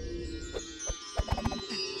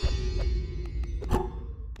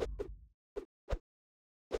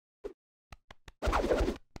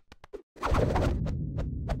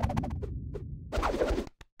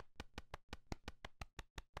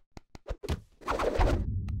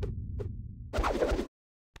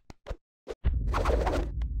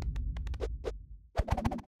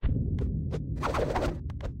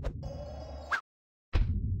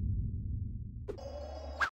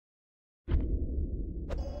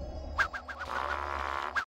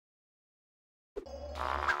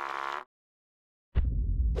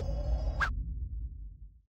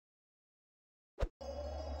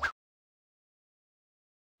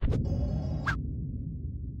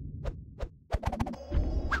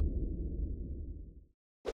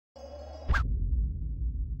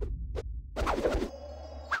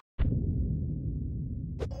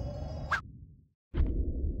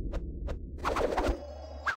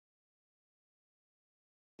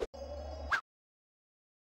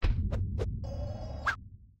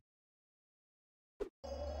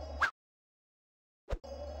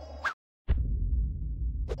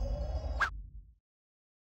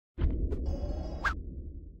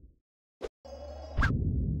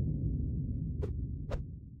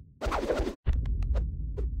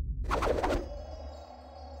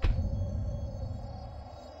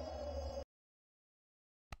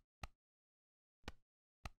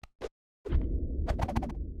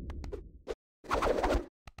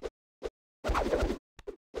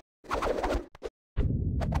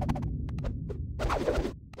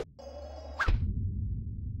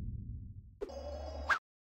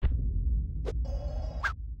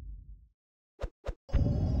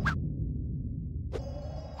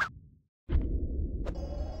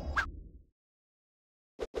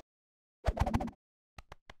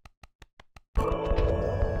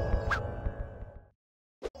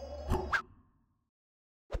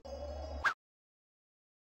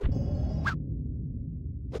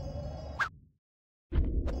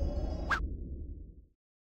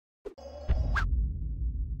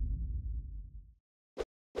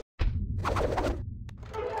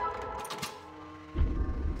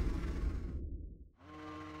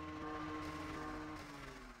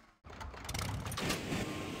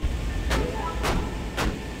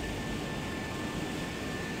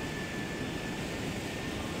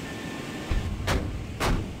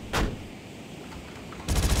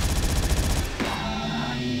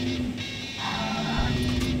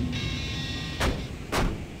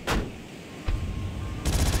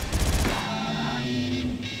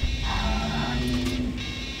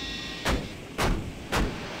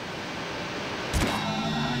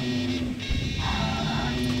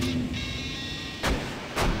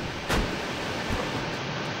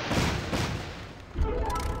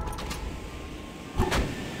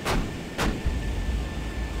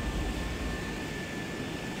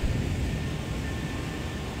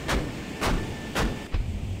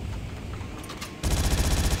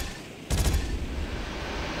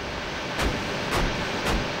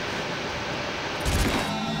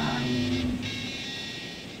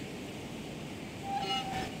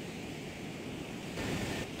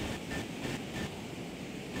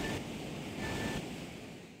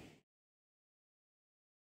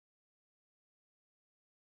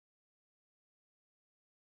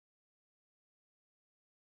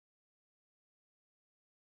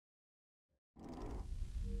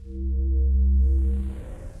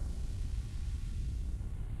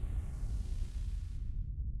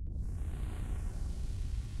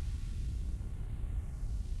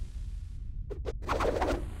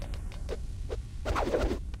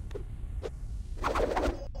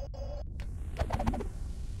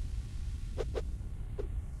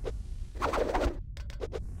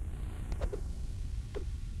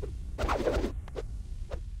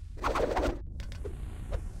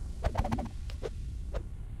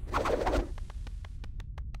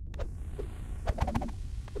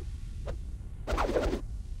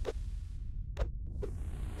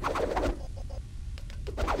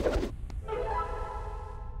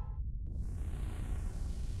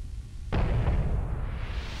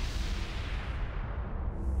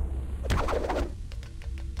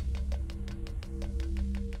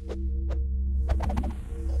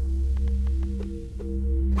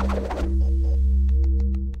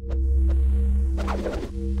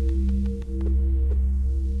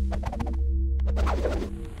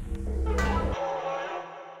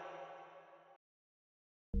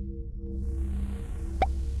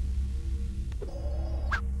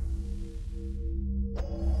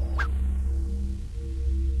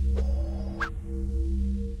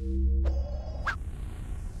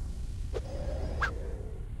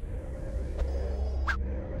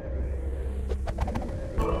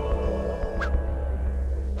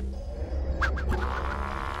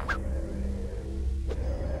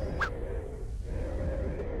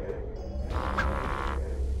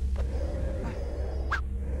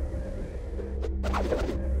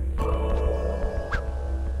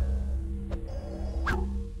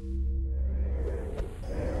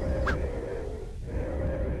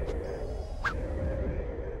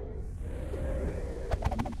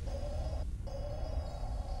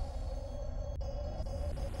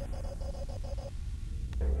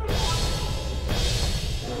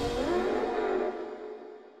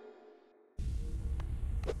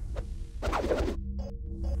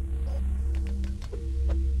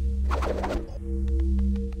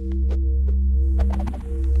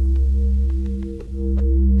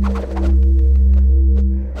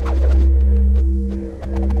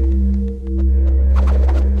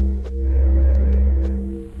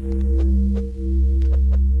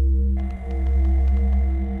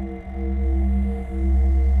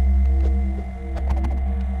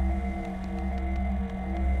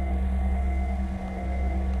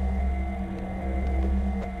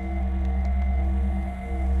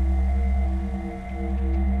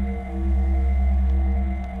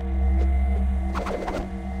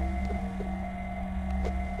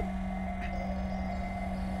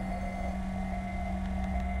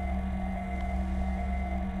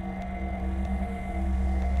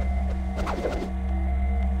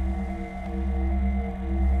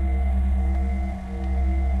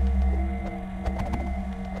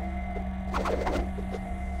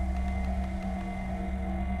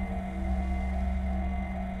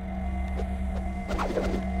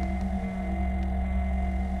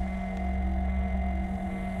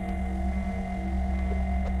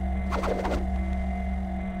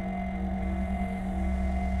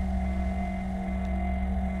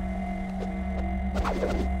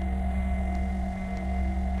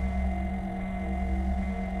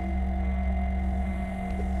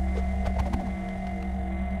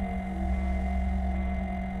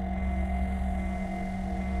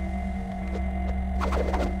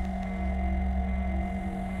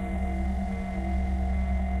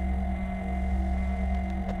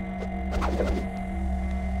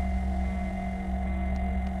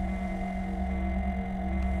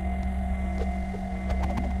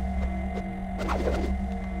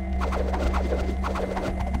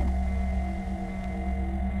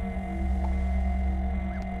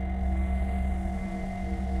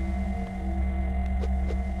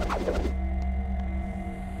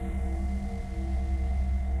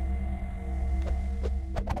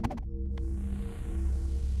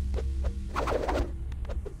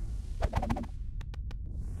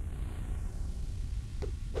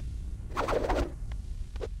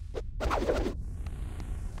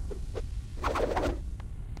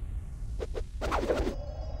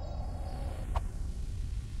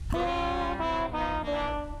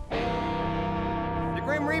 The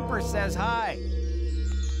Grim Reaper says hi.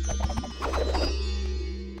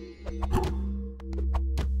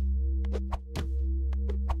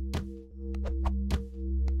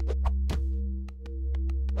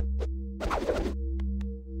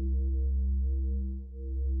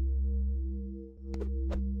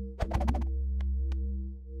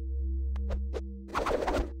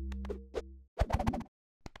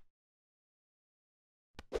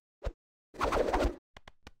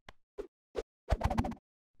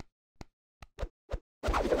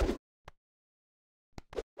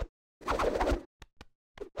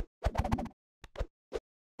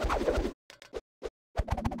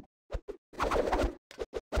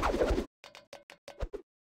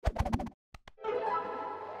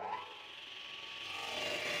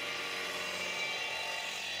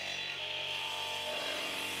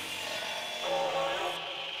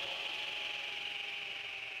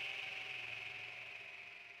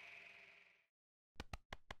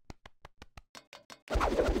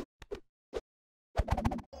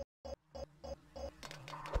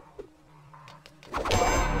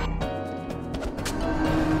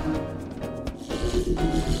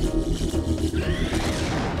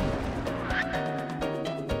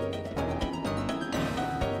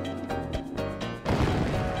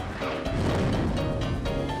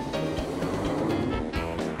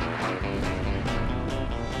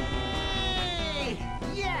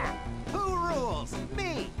 Yeah! Who rules?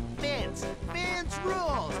 Me! Vince! Vince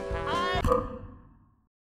rules!